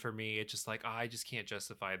do. But for me, it's just like, I just can't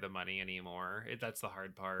justify the money anymore. That's the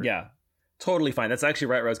hard part. Yeah, totally fine. That's actually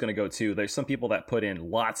right where I was going to go too. There's some people that put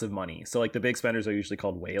in lots of money. So like, the big spenders are usually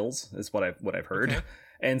called whales, is what I've heard. Okay.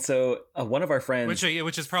 And so one of our friends,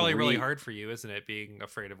 which is probably really hard for you, isn't it, being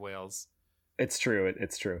afraid of whales? It's true.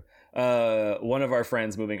 It's true. One of our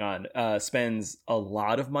friends, moving on, spends a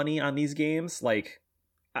lot of money on these games, like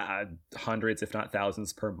hundreds, if not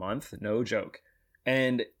thousands per month. No joke.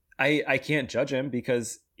 And I can't judge him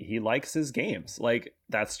because he likes his games. Like,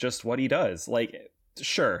 that's just what he does. Like,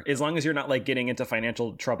 sure, as long as you're not like getting into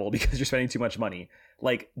financial trouble because you're spending too much money,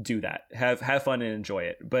 like, do that. Have fun and enjoy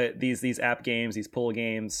it. But these app games, these pull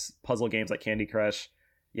games, puzzle games like Candy Crush,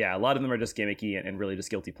 yeah, a lot of them are just gimmicky and really just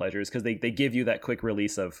guilty pleasures because they give you that quick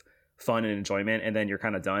release of fun and enjoyment, and then you're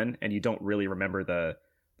kind of done and you don't really remember the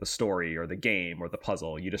story or the game or the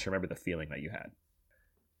puzzle. You just remember the feeling that you had.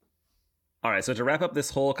 All right, so to wrap up this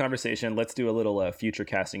whole conversation, let's do a little future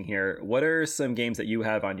casting here. What are some games that you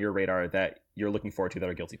have on your radar that you're looking forward to that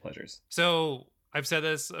are guilty pleasures? So I've said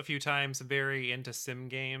this a few times, I'm very into sim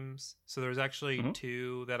games. So there's actually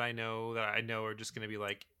two that I know are just going to be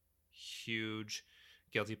like huge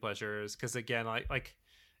guilty pleasures. Because again, I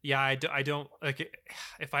don't like,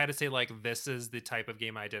 if I had to say like this is the type of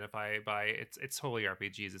game I identify by, it's totally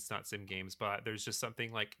RPGs. It's not sim games, but there's just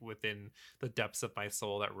something like within the depths of my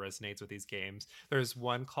soul that resonates with these games. There's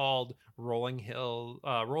one called Rolling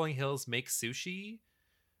Hills Make Sushi.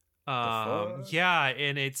 Yeah,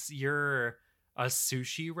 and you're a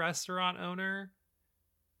sushi restaurant owner.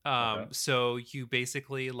 So you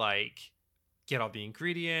basically like get all the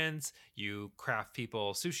ingredients, you craft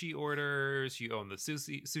people sushi orders, you own the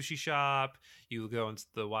sushi shop, you go into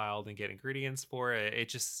the wild and get ingredients for it.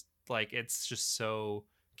 It's just so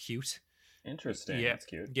cute. Interesting. Yeah, that's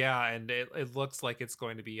cute. Yeah, and it looks like it's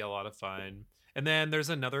going to be a lot of fun. And then there's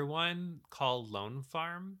another one called Lone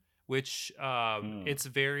Farm, which it's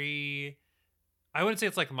very, I wouldn't say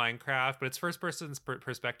it's like Minecraft, but it's first person's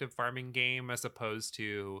perspective farming game as opposed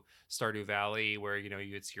to Stardew Valley, where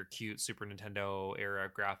it's your cute Super Nintendo era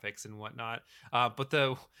graphics and whatnot. But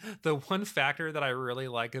the one factor that I really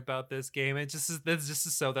like about this game, it's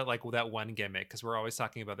just so that like that one gimmick, because we're always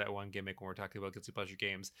talking about that one gimmick when we're talking about guilty pleasure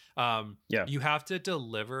games. You have to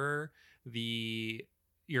deliver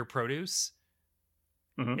your produce.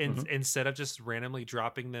 Instead of just randomly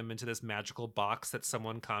dropping them into this magical box that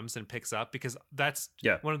someone comes and picks up, because that's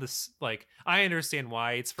one of the, like, I understand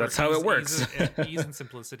why it's for that's how it works. ease and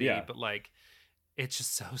simplicity, but like it's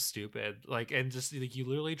just so stupid. Like, and just like, you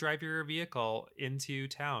literally drive your vehicle into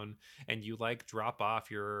town and you like drop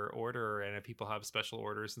off your order, and if people have special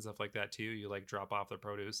orders and stuff like that too, you like drop off the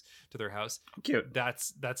produce to their house. Cute.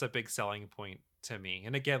 That's a big selling point to me.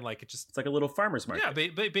 And again, like it's like a little farmer's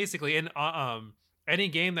market. Yeah, basically. And any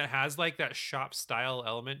game that has like that shop style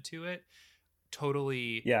element to it,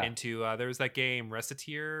 totally into. There's that game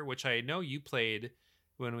Recettear, which I know you played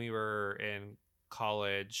when we were in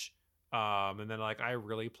college, and then like I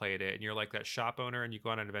really played it. And you're like that shop owner, and you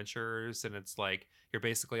go on adventures, and it's like you're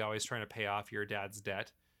basically always trying to pay off your dad's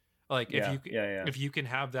debt. Like if you can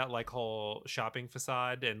have that like whole shopping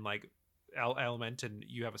facade and like element, and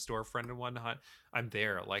you have a storefront and whatnot, I'm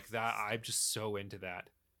there. Like that, I'm just so into that.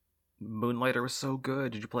 Moonlighter was so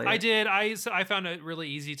good. Did you play it? I did. I found it really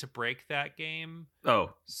easy to break that game.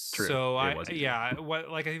 Oh, true. So I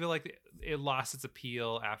feel like it lost its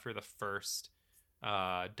appeal after the first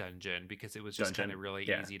dungeon, because it was just kind of really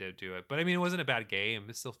easy to do it. But I mean, it wasn't a bad game.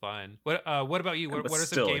 It's still fun. What about you? What are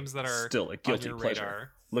some games that are still a guilty on your pleasure?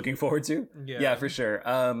 Radar? Looking forward to? Yeah, for sure.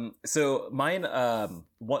 So mine,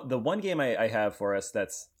 the one game I have for us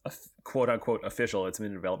that's quote unquote official. It's been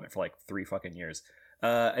in development for like 3 fucking years.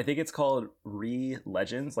 I think it's called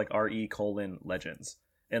Re-Legends, like RE:legends.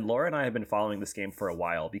 And Laura and I have been following this game for a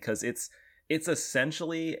while because it's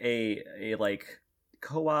essentially a like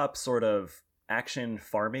co-op sort of action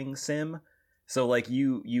farming sim. So like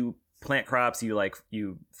you plant crops,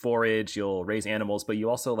 you forage, you'll raise animals, but you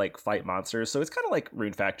also like fight monsters. So it's kind of like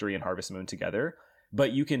Rune Factory and Harvest Moon together,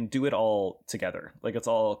 but you can do it all together. Like it's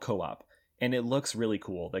all co-op, and it looks really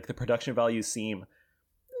cool. Like the production values seem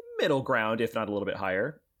middle ground, if not a little bit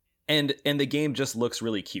higher, and the game just looks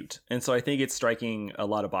really cute. And so I think it's striking a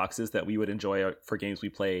lot of boxes that we would enjoy for games we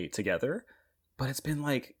play together. But it's been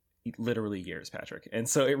like literally years, Patrick, and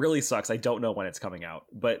so it really sucks. I don't know when it's coming out,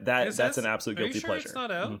 but that's an absolute guilty pleasure. It's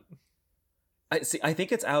not out. I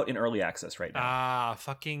think it's out in early access right now.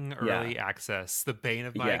 Fucking early access, the bane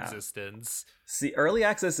of my existence. See, early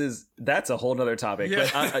access that's a whole nother topic.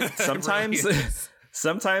 But sometimes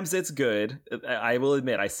sometimes it's good. I will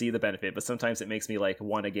admit I see the benefit, but sometimes it makes me like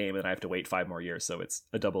want a game and I have to wait 5 more years. So it's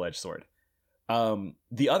a double-edged sword.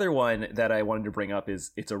 The other one that I wanted to bring up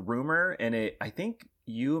is it's a rumor, and I think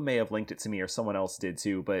you may have linked it to me or someone else did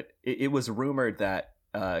too, but it was rumored that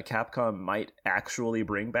Capcom might actually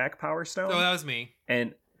bring back Power Stone. Oh, that was me.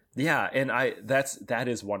 And Yeah, and that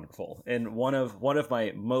is wonderful. And one of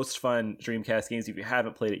my most fun Dreamcast games. If you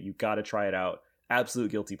haven't played it, you got to try it out.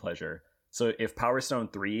 Absolute guilty pleasure. So if Power Stone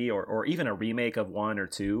 3 or even a remake of 1 or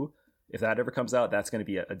 2, if that ever comes out, that's going to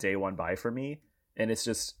be a day one buy for me. And it's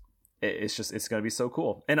going to be so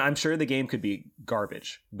cool. And I'm sure the game could be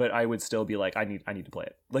garbage, but I would still be like, I need to play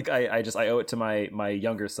it. Like I owe it to my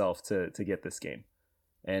younger self to get this game.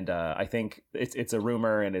 And I think it's a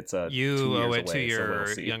rumor, and it's you owe it to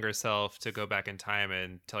your younger self to go back in time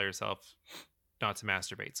and tell yourself not to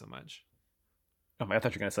masturbate so much. Oh my! I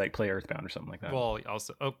thought you were gonna say like play Earthbound or something like that. Well,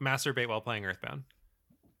 also masturbate while playing Earthbound.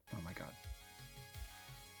 Oh my god.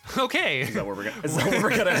 Okay. Is that what we're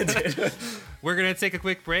gonna do? We're gonna take a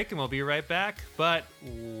quick break and we'll be right back. But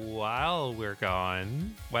while we're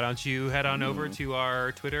gone, why don't you head on over to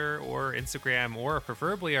our Twitter or Instagram or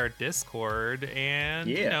preferably our Discord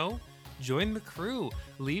and join the crew.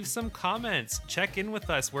 Leave some comments. Check in with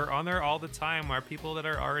us. We're on there all the time. Our people that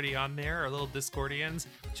are already on there are little Discordians.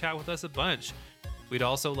 Chat with us a bunch. We'd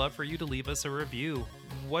also love for you to leave us a review.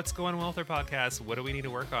 What's going well with our podcast? What do we need to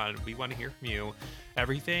work on? We want to hear from you.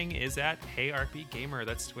 Everything is at Hey RP Gamer.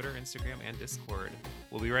 That's Twitter, Instagram, and Discord.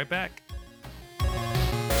 We'll be right back.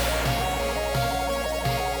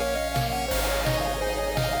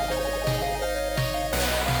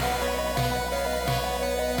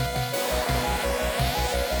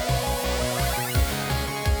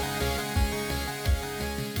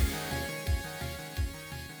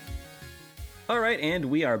 All right, and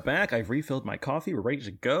we are back. I've refilled my coffee. We're ready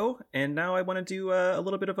to go. And now I want to do a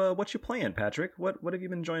little bit of a what you playing, Patrick. What have you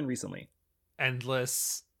been enjoying recently?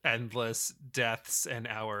 Endless deaths and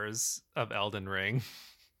hours of Elden Ring.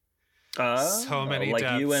 So many like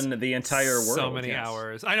deaths, you and the entire world. So many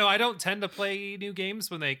hours. I know I don't tend to play new games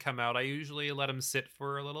when they come out. I usually let them sit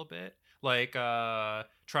for a little bit. Like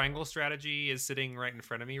Triangle Strategy is sitting right in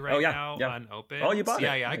front of me now unopened. Oh, you bought it?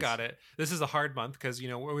 Yeah, nice. I got it. This is a hard month because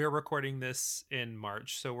we were recording this in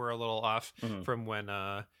March, so we're a little off from when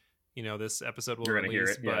this episode will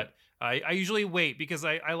release. But I usually wait because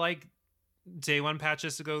I like day one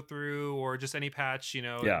patches to go through, or just any patch,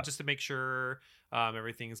 just to make sure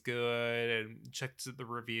everything's good and check the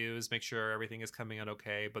reviews, make sure everything is coming out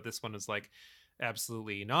okay. But this one is like,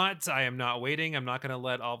 absolutely not. I am not waiting. I'm not going to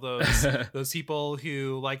let all those people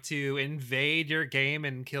who like to invade your game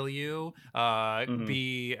and kill you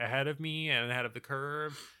be ahead of me and ahead of the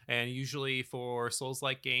curve. And usually for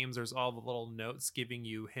Souls-like games, there's all the little notes giving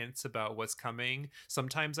you hints about what's coming.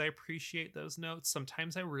 Sometimes I appreciate those notes.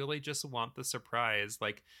 Sometimes I really just want the surprise.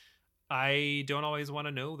 Like, I don't always want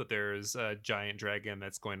to know that there's a giant dragon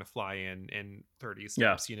that's going to fly in 30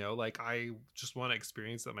 steps, like I just want to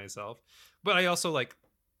experience it myself. But I also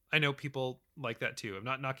I know people like that too. I'm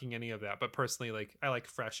not knocking any of that, but personally, I like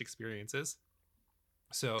fresh experiences.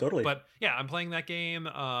 So totally. But yeah, I'm playing that game.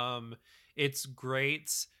 It's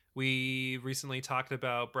great. We recently talked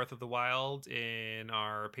about Breath of the Wild in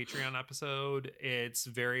our Patreon episode. It's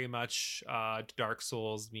very much Dark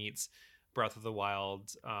Souls meets Breath of the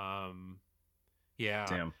Wild. Yeah.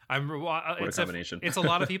 Damn. What a combination. It's a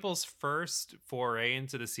lot of people's first foray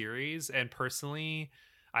into the series, and personally,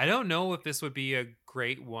 I don't know if this would be a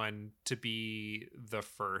great one to be the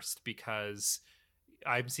first, because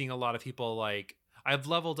I'm seeing a lot of people like, I've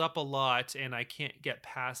leveled up a lot and I can't get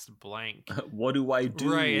past blank. What do I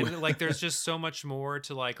do? Right. And there's just so much more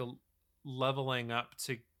to leveling up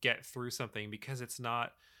to get through something, because it's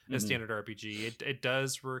not a standard RPG. It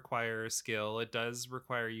does require skill. It does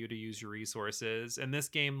require you to use your resources. And this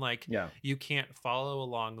game, you can't follow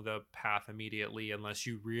along the path immediately unless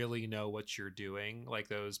you really know what you're doing. Like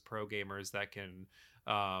those pro gamers that can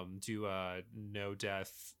do a no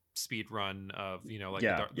death speed run of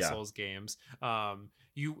the Souls games.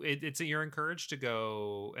 You're encouraged to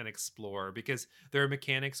go and explore, because there are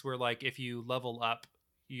mechanics where if you level up,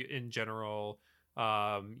 in general,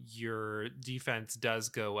 your defense does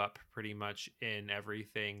go up pretty much in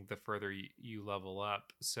everything the further you level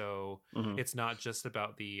up. So it's not just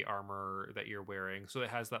about the armor that you're wearing. So it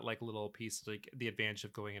has that little piece, the advantage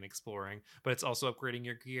of going and exploring, but it's also upgrading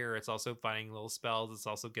your gear. It's also finding little spells. It's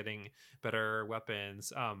also getting better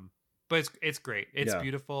weapons. But it's great. It's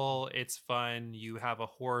beautiful. It's fun. You have a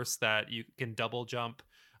horse that you can double jump.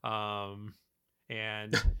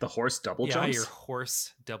 And the horse double jumps? Yeah, your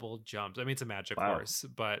horse double jumps. I mean, it's a magic horse,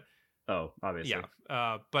 but obviously.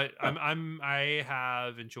 Yeah. But I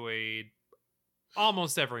have enjoyed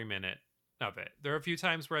almost every minute of it. There are a few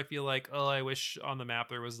times where I feel like, I wish on the map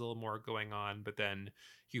there was a little more going on, but then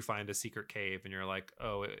you find a secret cave and you're like,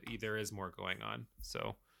 there is more going on.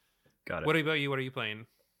 So got it. What about you? What are you playing?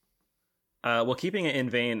 Well, keeping it in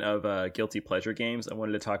vein of guilty pleasure games, I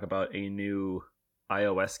wanted to talk about a new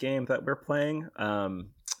iOS game that we're playing.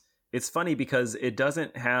 It's funny because it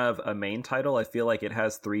doesn't have a main title. I feel like it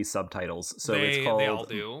has 3 subtitles. So it's called. They all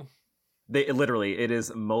do. It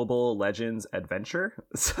is Mobile Legends Adventure.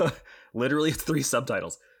 So literally it's 3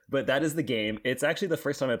 subtitles. But that is the game. It's actually the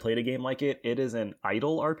first time I played a game like it. It is an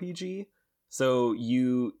idle RPG. So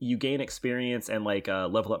you gain experience and like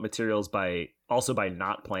level up materials by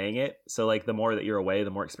not playing it. So like the more that you're away, the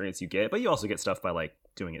more experience you get. But you also get stuff by like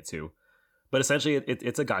doing it too. But essentially,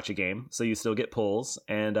 it's a gacha game. So you still get pulls,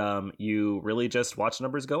 and you really just watch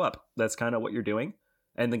numbers go up. That's kind of what you're doing.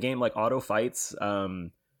 And the game like auto fights.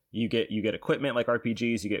 You get equipment like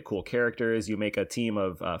RPGs. You get cool characters. You make a team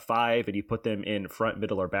of 5, and you put them in front,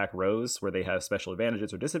 middle, or back rows where they have special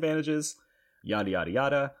advantages or disadvantages. Yada yada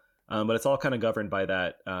yada. But it's all kind of governed by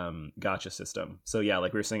that gacha system. So yeah,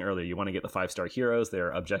 like we were saying earlier, you want to get the 5-star heroes.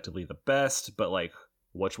 They're objectively the best, but like,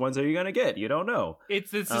 which ones are you gonna get? You don't know.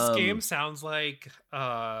 This game sounds like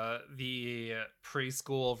the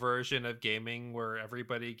preschool version of gaming where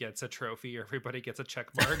everybody gets a trophy or everybody gets a check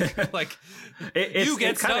mark. Like you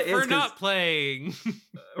get stuff for not playing.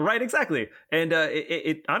 Right, exactly. And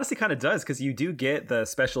it honestly kind of does, because you do get the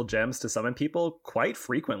special gems to summon people quite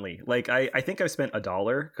frequently. Like I think I've spent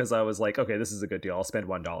 $1 because I was like, okay, this is a good deal. I'll spend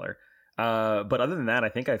 $1. But other than that, I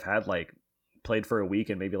think I've had like played for a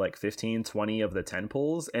week and maybe like 15-20 of the 10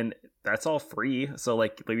 pulls, and that's all free. So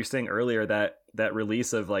like you were saying earlier, that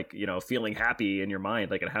release of like, you know, feeling happy in your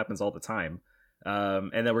mind, like it happens all the time.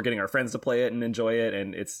 And then we're getting our friends to play it and enjoy it,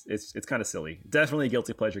 and it's kind of silly. Definitely a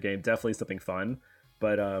guilty pleasure game, definitely something fun.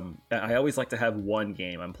 But I always like to have one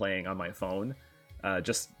game I'm playing on my phone,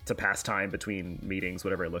 just to pass time between meetings,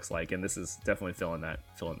 whatever it looks like, and this is definitely filling that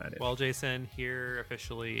in. Well, Jason, here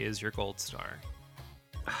officially is your gold star.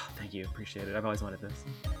 Oh, thank you. Appreciate it. I've always wanted this.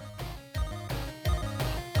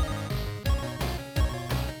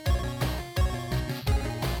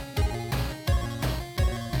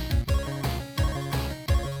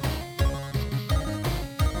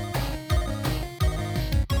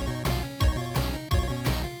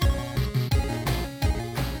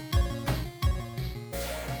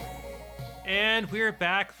 And we're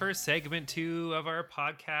back for segment 2 of our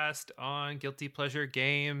podcast on guilty pleasure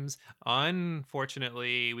games.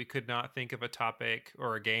 Unfortunately, we could not think of a topic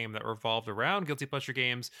or a game that revolved around guilty pleasure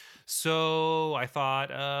games, so I thought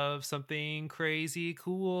of something crazy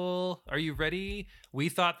cool. Are you ready? We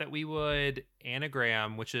thought that we would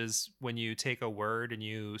anagram, which is when you take a word and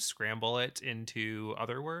you scramble it into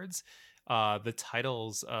other words, the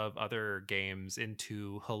titles of other games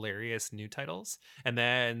into hilarious new titles, and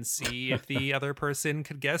then see if the other person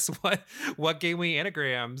could guess what game we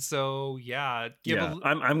anagram. So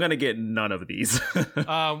I'm gonna get none of these.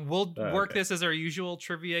 We'll work this as our usual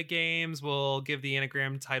trivia games. We'll give the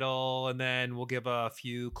anagram title, and then we'll give a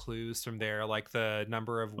few clues from there, like the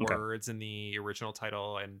number of words in the original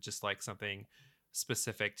title and just like something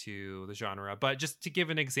specific to the genre. But just to give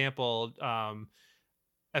an example,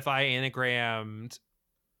 if I anagrammed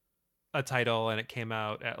a title and it came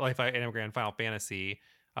out, like if I anagrammed Final Fantasy,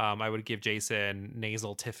 I would give Jason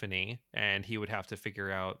Nasal Tiffany, and he would have to figure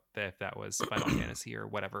out if that was Final Fantasy or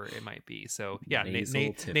whatever it might be. So yeah,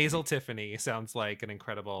 Nasal Tiffany sounds like an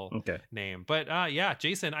incredible name. But yeah,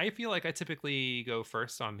 Jason, I feel like I typically go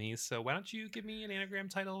first on these. So why don't you give me an anagram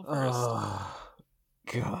title first? Oh,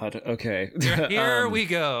 God. Okay. Here we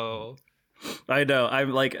go. I know.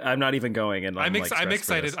 I'm not even going, and I'm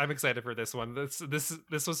excited. I'm excited for this one. This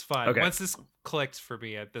was fun. Okay. Once this clicked for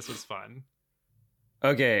me, this was fun.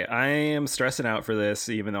 Okay, I am stressing out for this,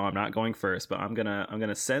 even though I'm not going first. But I'm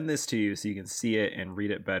gonna send this to you so you can see it and read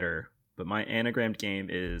it better. But my anagrammed game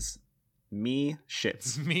is me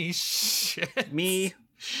shits. Me shits. Me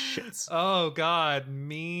shits. Oh God,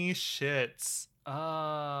 me shits.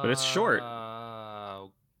 But it's short.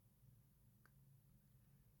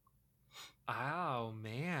 Oh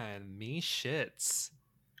man, me shits.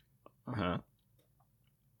 Uh-huh.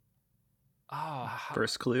 Oh,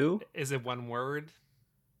 first clue. Is it one word?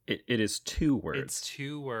 It is 2 words. It's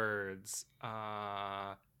 2 words.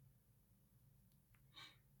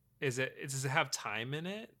 Does it have time in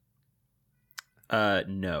it?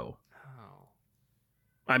 No. Oh.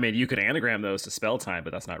 I mean, you could anagram those to spell time,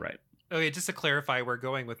 but that's not right. Okay, just to clarify, we're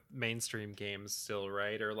going with mainstream games still,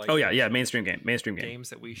 right? Or like mainstream game. Games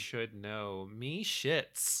that we should know. Me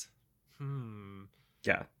shits.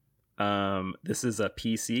 Yeah. This is a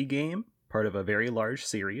PC game, part of a very large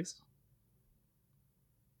series.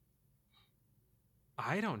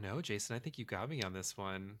 I don't know, Jason. I think you got me on this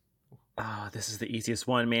one. This is the easiest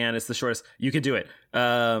one, man. It's the shortest. You could do it.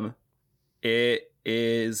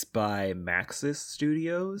 is by Maxis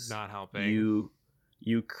Studios. Not helping.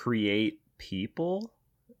 You create people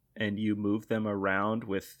and you move them around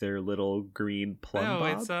with their little green plumb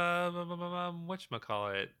bob. It's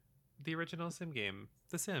whatchamacallit, the original Sim game,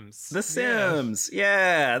 The Sims. The Sims.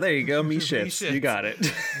 Yeah, there you go. Me shits. You got it.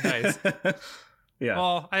 Nice. Yeah.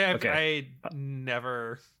 Well, I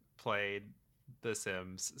never played The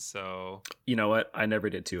Sims, so you know what? I never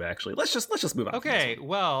did too. Actually, let's just move on. Okay.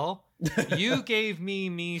 Well, you gave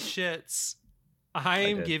me shits.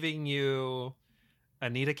 I'm giving you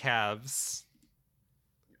Anita Calves.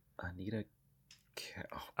 Anita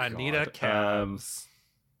Calves.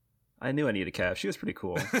 I knew Anita Calves. She was pretty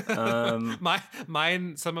cool.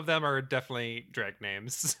 Mine. Some of them are definitely drag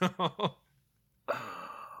names. So.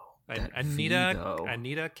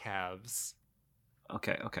 Anita Calves.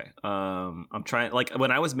 Okay. I'm trying, like,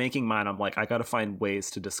 when I was making mine, I'm like, I gotta find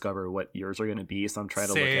ways to discover what yours are gonna be, so I'm trying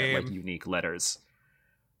to look at like unique letters.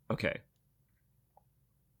 Okay.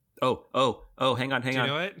 Oh, hang on. Do you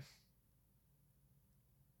know it?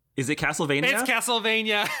 Is it Castlevania? It's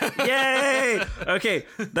Castlevania. Yay! Okay,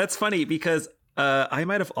 that's funny because I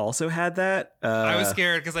might have also had that. I was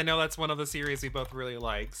scared because I know that's one of the series we both really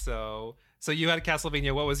like. So you had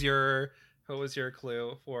Castlevania. What was your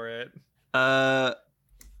clue for it? I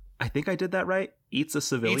think I did that right. Eats a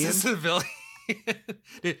civilian. Eats a civilian.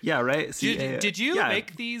 Yeah, right. Did you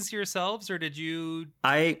make these yourselves, or did you?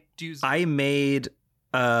 I made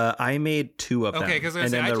 2 of them. Okay, because and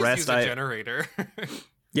then the rest used a generator.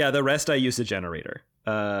 Yeah, the rest I used a generator.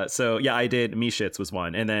 So yeah, I did. Me shits was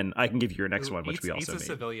one, and then I can give you your next one, which we also made. Eats a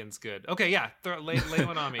civilian's good. Okay, yeah, lay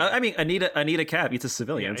one on me. I mean, Anita Cap eats a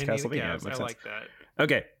civilian. It's Castlevania. I like that.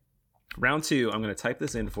 Okay, round 2. I'm going to type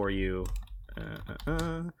this in for you.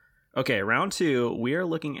 Okay, round 2. We are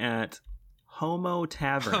looking at Homo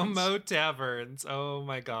Taverns. Homo Taverns. Oh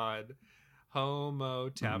my god, Homo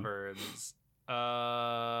Taverns.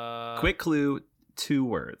 Quick clue: 2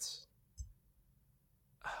 words.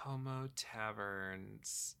 Homo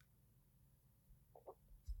Taverns.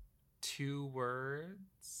 2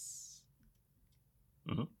 words.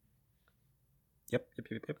 Mm-hmm. Yep.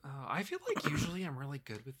 I feel like usually I'm really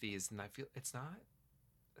good with these, and I feel it's not.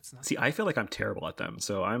 See, I feel like I'm terrible at them,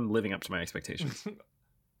 so I'm living up to my expectations.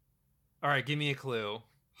 All right, give me a clue.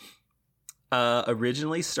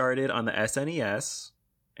 Originally started on the SNES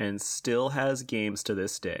and still has games to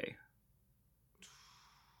this day.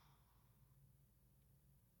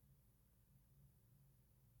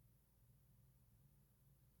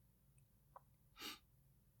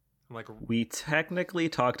 We technically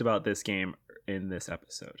talked about this game in this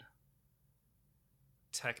episode.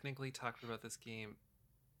 Technically talked about this game.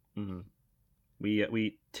 Mm-hmm.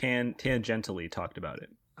 We tangentially talked about it.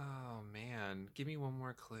 Oh man, give me one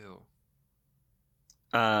more clue.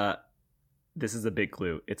 This is a big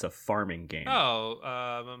clue. It's a farming game. Oh,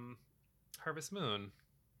 Harvest Moon.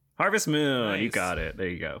 Harvest Moon. Nice. You got it. There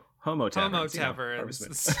you go. Homo Taverns.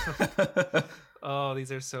 Taverns. Oh,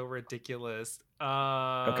 these are so ridiculous.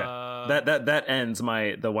 Okay. That ends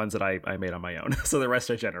the ones that I made on my own. So the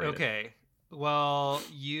rest I generated. Okay. Well,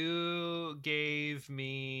 you gave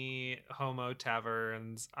me Homo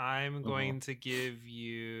Taverns. I'm going to give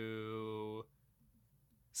you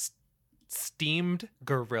Steamed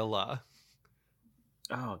Gorilla.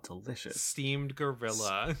 Oh, delicious. Steamed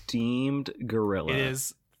Gorilla. Steamed Gorilla. It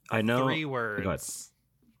is 3 words. Go ahead.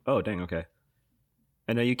 Oh, dang, okay.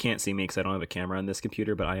 I know you can't see me because I don't have a camera on this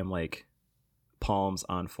computer, but I am like palms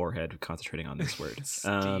on forehead concentrating on this word.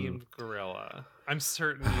 Steamed Gorilla. I'm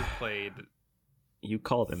certain you played... You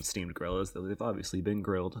call them steamed gorillas, though they've obviously been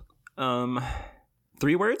grilled.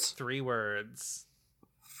 3 words? 3 words.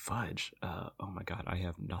 Fudge. Oh my god, I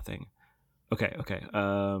have nothing. Okay.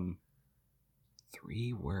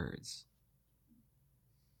 3 words.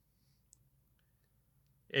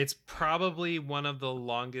 It's probably one of the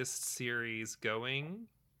longest series going.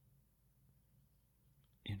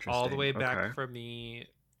 Interesting. All the way back from the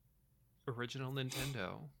original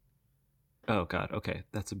Nintendo. Oh god, okay,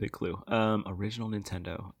 that's a big clue. Original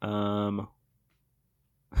Nintendo.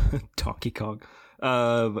 Donkey Kong.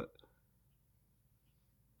 Oh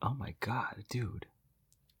my god, dude.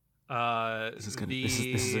 This is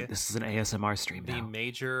an ASMR stream now. The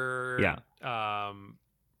major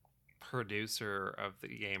producer of the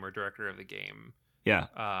game or director of the game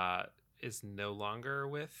is no longer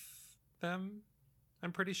with them,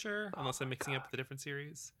 I'm pretty sure, unless I'm mixing up the different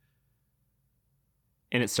series.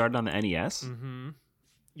 And it started on the NES? Mm-hmm.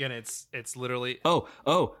 Yeah, and it's literally... Oh,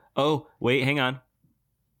 wait, hang on.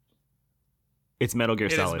 It's Metal Gear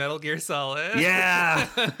It Solid. is Metal Gear Solid. Yeah.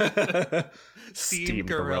 Steam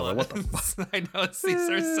Gorilla. What the fuck? I know, these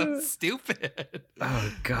are so stupid.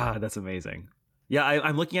 Oh god, that's amazing. Yeah,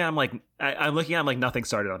 I'm looking at. I'm looking at. I'm like nothing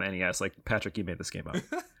started on NES. Like Patrick, you made this game up.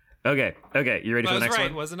 Okay, you ready for the next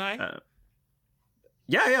one? Wasn't I?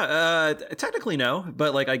 Yeah. Technically no,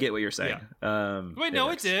 but like I get what you're saying. Yeah. Wait, no,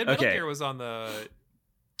 works. it did. Metal Gear was on the.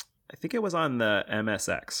 I think it was on the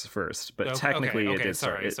MSX first, but technically it did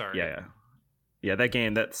start. Sorry. Yeah. That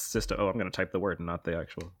game. That's just. I'm going to type the word, not the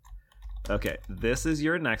actual. Okay, this is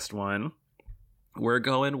your next one. We're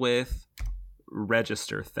going with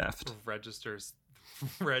Register Theft. Register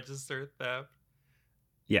Theft.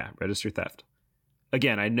 Yeah, Register Theft.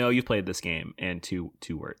 Again, I know you've played this game, and two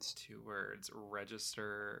words. 2 words.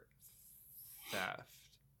 Register Theft.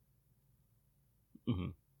 Mm-hmm.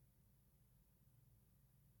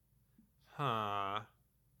 Huh.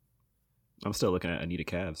 I'm still looking at Anita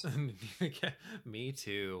Calves. Me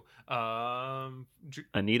too.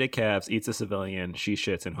 Anita Calves eats a civilian. She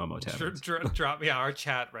shits in homo taverns. Drop me our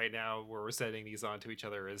chat right now where we're sending these on to each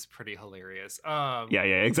other is pretty hilarious. Yeah,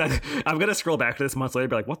 exactly. I'm gonna scroll back to this months later and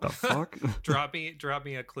be like, what the fuck? drop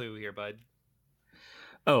me a clue here, bud.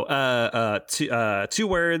 Oh, 2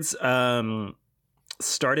 words.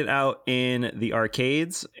 Started out in the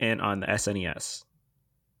arcades and on the SNES.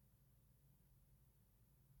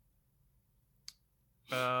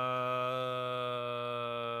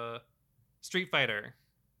 Street Fighter.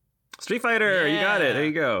 Yeah. You got it. There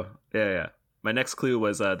you go. Yeah. My next clue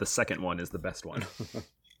was the second one is the best one.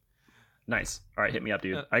 Nice. All right, hit me up,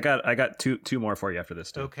 dude. I got two more for you after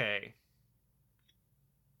this too. Okay.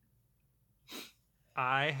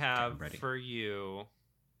 I have for you.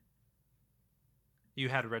 You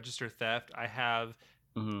had Register Theft. I have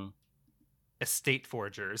Estate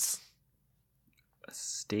Forgers.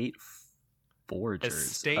 Estate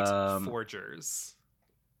Forgers.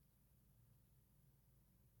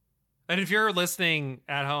 And if you're listening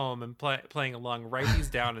at home and playing along, write these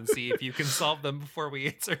down and see if you can solve them before we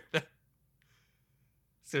answer them.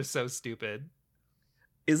 They're so stupid.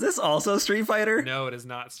 Is this also Street Fighter? No, it is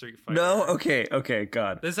not Street Fighter. No? Okay,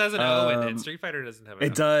 God. This has an O in it. Street Fighter doesn't have an O.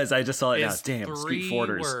 It does. I just saw it now. It's Damn, 3 Street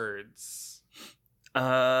Fighters. words.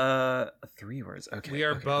 3 words. Okay. We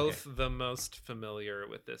are both the most familiar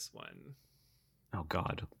with this one. Oh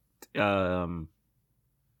God.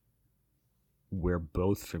 We're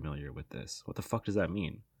both familiar with this. What the fuck does that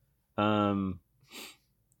mean? You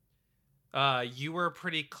were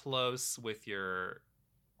pretty close with your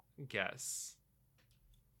guess.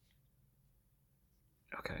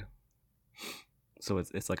 Okay. So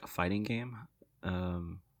it's like a fighting game?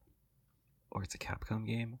 Or it's a Capcom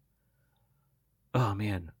game? Oh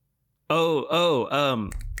man.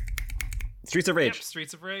 Streets of Rage. Yep,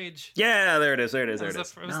 Streets of Rage. Yeah, there it is. It was the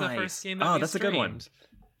first game that we that's streamed. A good one.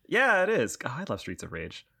 Yeah, it is. Oh, I love Streets of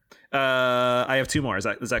Rage. I have 2 more. Is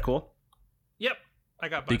that cool? Yep, I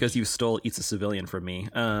got. Because you stole "eats a civilian" from me.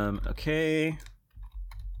 Okay. I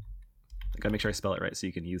gotta make sure I spell it right so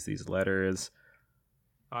you can use these letters.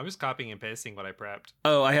 I'm just copying and pasting what I prepped.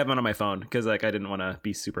 Oh, I have one on my phone because I didn't want to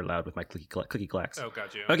be super loud with my cookie clacks. Oh,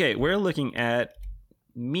 got you. Okay, we're looking at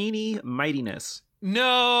Meanie Mightiness.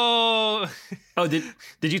 No. Oh, did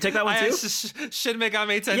you take that one too? Shin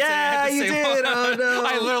Megami Tensei. Yeah, you did. Oh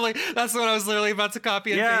no. That's what I was literally about to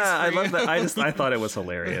copy and paste. Yeah, I love that. I thought it was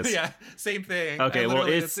hilarious. Yeah, same thing. Okay, well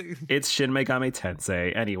it's Shin Megami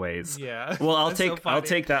Tensei. Anyways. Yeah. Well, I'll take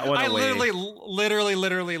that one away. I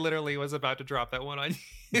literally was about to drop that one on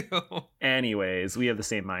you. Anyways, we have the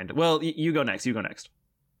same mind. Well, you go next.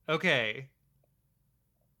 Okay.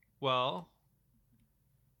 Well,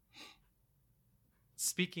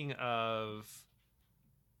 speaking of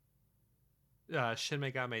Shin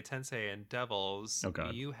Megami Tensei and Devils,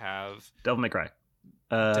 you have Devil May Cry.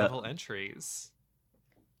 Devil Entries.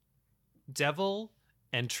 Devil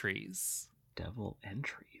Entries. Okay.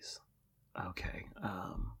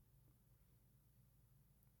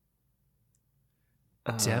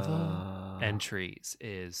 Devil Entries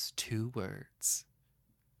is 2 words.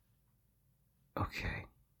 Okay.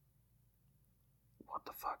 What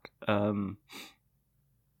the fuck?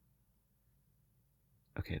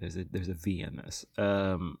 Okay, there's a V in this.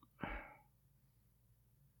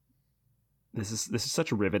 This is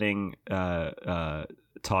such riveting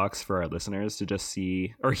talks for our listeners to just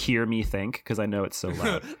see or hear me think because I know it's so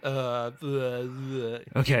loud.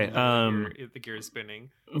 Okay, the gear is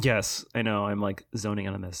spinning. Yes, I know. I'm like zoning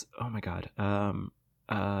in on this. Oh my god.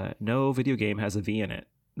 No video game has a V in it.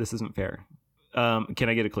 This isn't fair. Can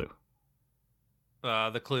I get a clue?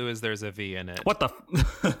 The clue is there's a V in it. What the?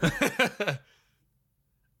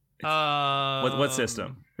 What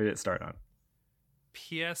system did it start on?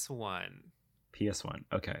 PS1. PS1.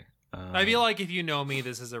 Okay. I feel like if you know me,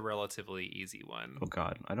 this is a relatively easy one. Oh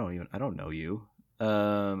God, I don't know you.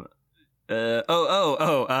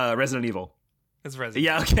 Resident Evil. It's Resident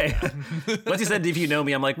Yeah, Evil. okay. Once you said if you know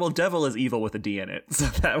me, I'm like, well, devil is evil with a D in it, so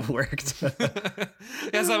that worked.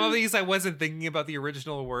 Yeah, some of these I wasn't thinking about the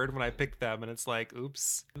original word when I picked them, and it's like,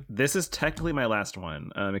 oops. This is technically my last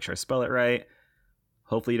one. Make sure I spell it right.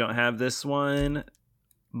 Hopefully you don't have this one.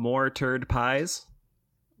 More turd pies.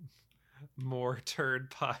 More turd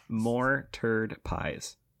pies. More turd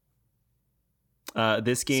pies.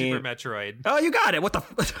 This game. Super Metroid. Oh, you got it. What the?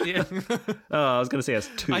 Yeah. Oh, I was gonna say it's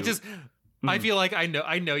 2. I feel like I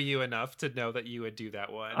know you enough to know that you would do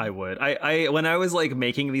that one. I would. I when I was like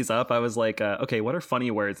making these up, I was like, okay, what are funny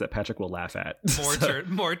words that Patrick will laugh at?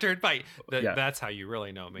 More turd pie. Yeah. That's how you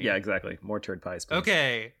really know me. Yeah, exactly. More turd pies. Please.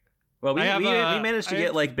 Okay. Well, we managed to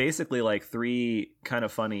get like basically like 3 kind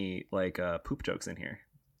of funny like poop jokes in here.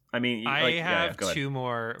 I mean, I have 2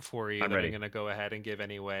 more for you I'm that ready. I'm going to go ahead and give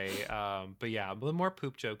anyway. But yeah, the more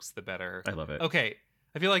poop jokes, the better. I love it. Okay.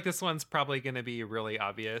 I feel like this one's probably going to be really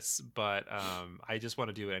obvious, but I just want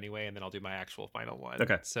to do it anyway, and then I'll do my actual final one.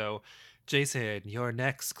 Okay. So, Jason, your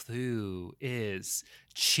next clue is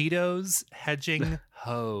Cheetos hedging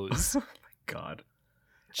hose. Oh my God.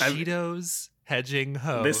 Cheetos hedging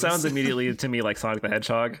hose. This sounds immediately to me like Sonic the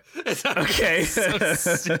Hedgehog. Okay. It's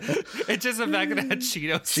just the fact that it had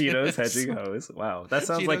Cheetos. Cheetos hedging hose. Wow. That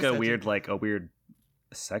sounds like Cheetos a weird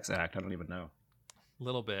sex act. I don't even know. A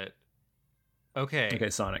little bit. Okay,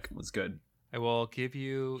 Sonic was good. I will give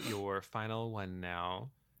you your final one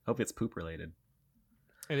now. Hope it's poop related.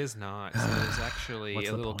 It is not. So it's actually What's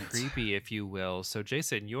a the little point? creepy, if you will. So,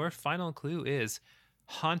 Jason, your final clue is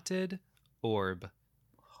haunted orb.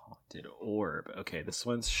 Haunted orb. Okay, this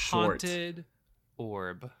one's short. Haunted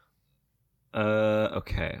orb.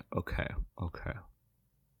 Okay.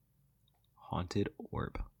 Haunted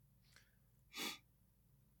orb.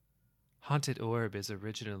 Haunted orb is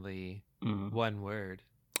originally one word.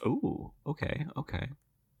 Ooh, okay.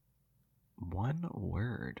 One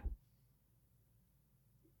word.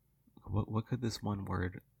 What could this one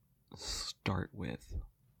word start with?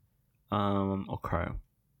 Okay.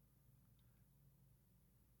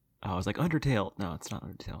 Oh, I was like Undertale. No, it's not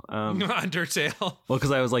Undertale. Undertale. Well,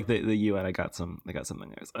 because I was like the U and I got something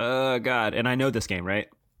there. Oh God, and I know this game, right?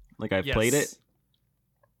 Like I've played it.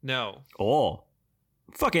 No. Oh.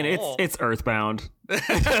 Fucking it's Earthbound.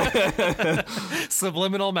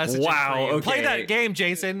 Subliminal messaging. Wow, for you. okay. Play that game,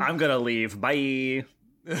 Jason. I'm gonna leave. Bye.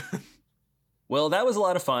 Well, that was a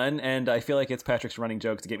lot of fun, and I feel like it's Patrick's running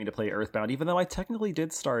joke to get me to play Earthbound, even though I technically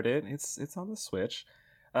did start it. It's on the Switch.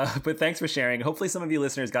 But thanks for sharing. Hopefully some of you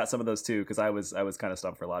listeners got some of those too, because I was kind of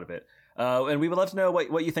stumped for a lot of it. And we would love to know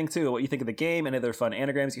what you think too, what you think of the game, and other fun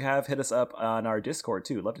anagrams you have. Hit us up on our Discord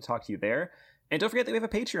too. Love to talk to you there. And don't forget that we have a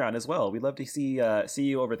Patreon as well. We'd love to see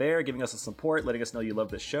you over there, giving us some support, letting us know you love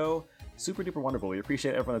this show. Super duper wonderful. We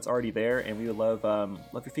appreciate everyone that's already there, and we would love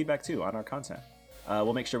your feedback too on our content.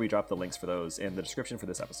 We'll make sure we drop the links for those in the description for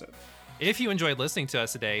this episode. If you enjoyed listening to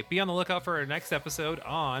us today, be on the lookout for our next episode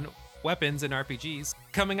on weapons and RPGs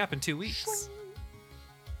coming up in 2 weeks.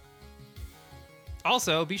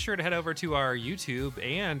 Also, be sure to head over to our YouTube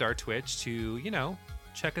and our Twitch to,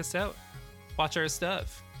 check us out, watch our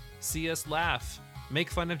stuff, see us laugh, make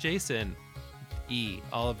fun of Jason,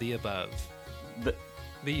 all of the above. The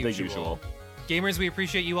usual. usual. Gamers, we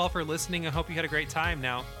appreciate you all for listening and hope you had a great time.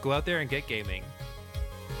 Now, go out there and get gaming.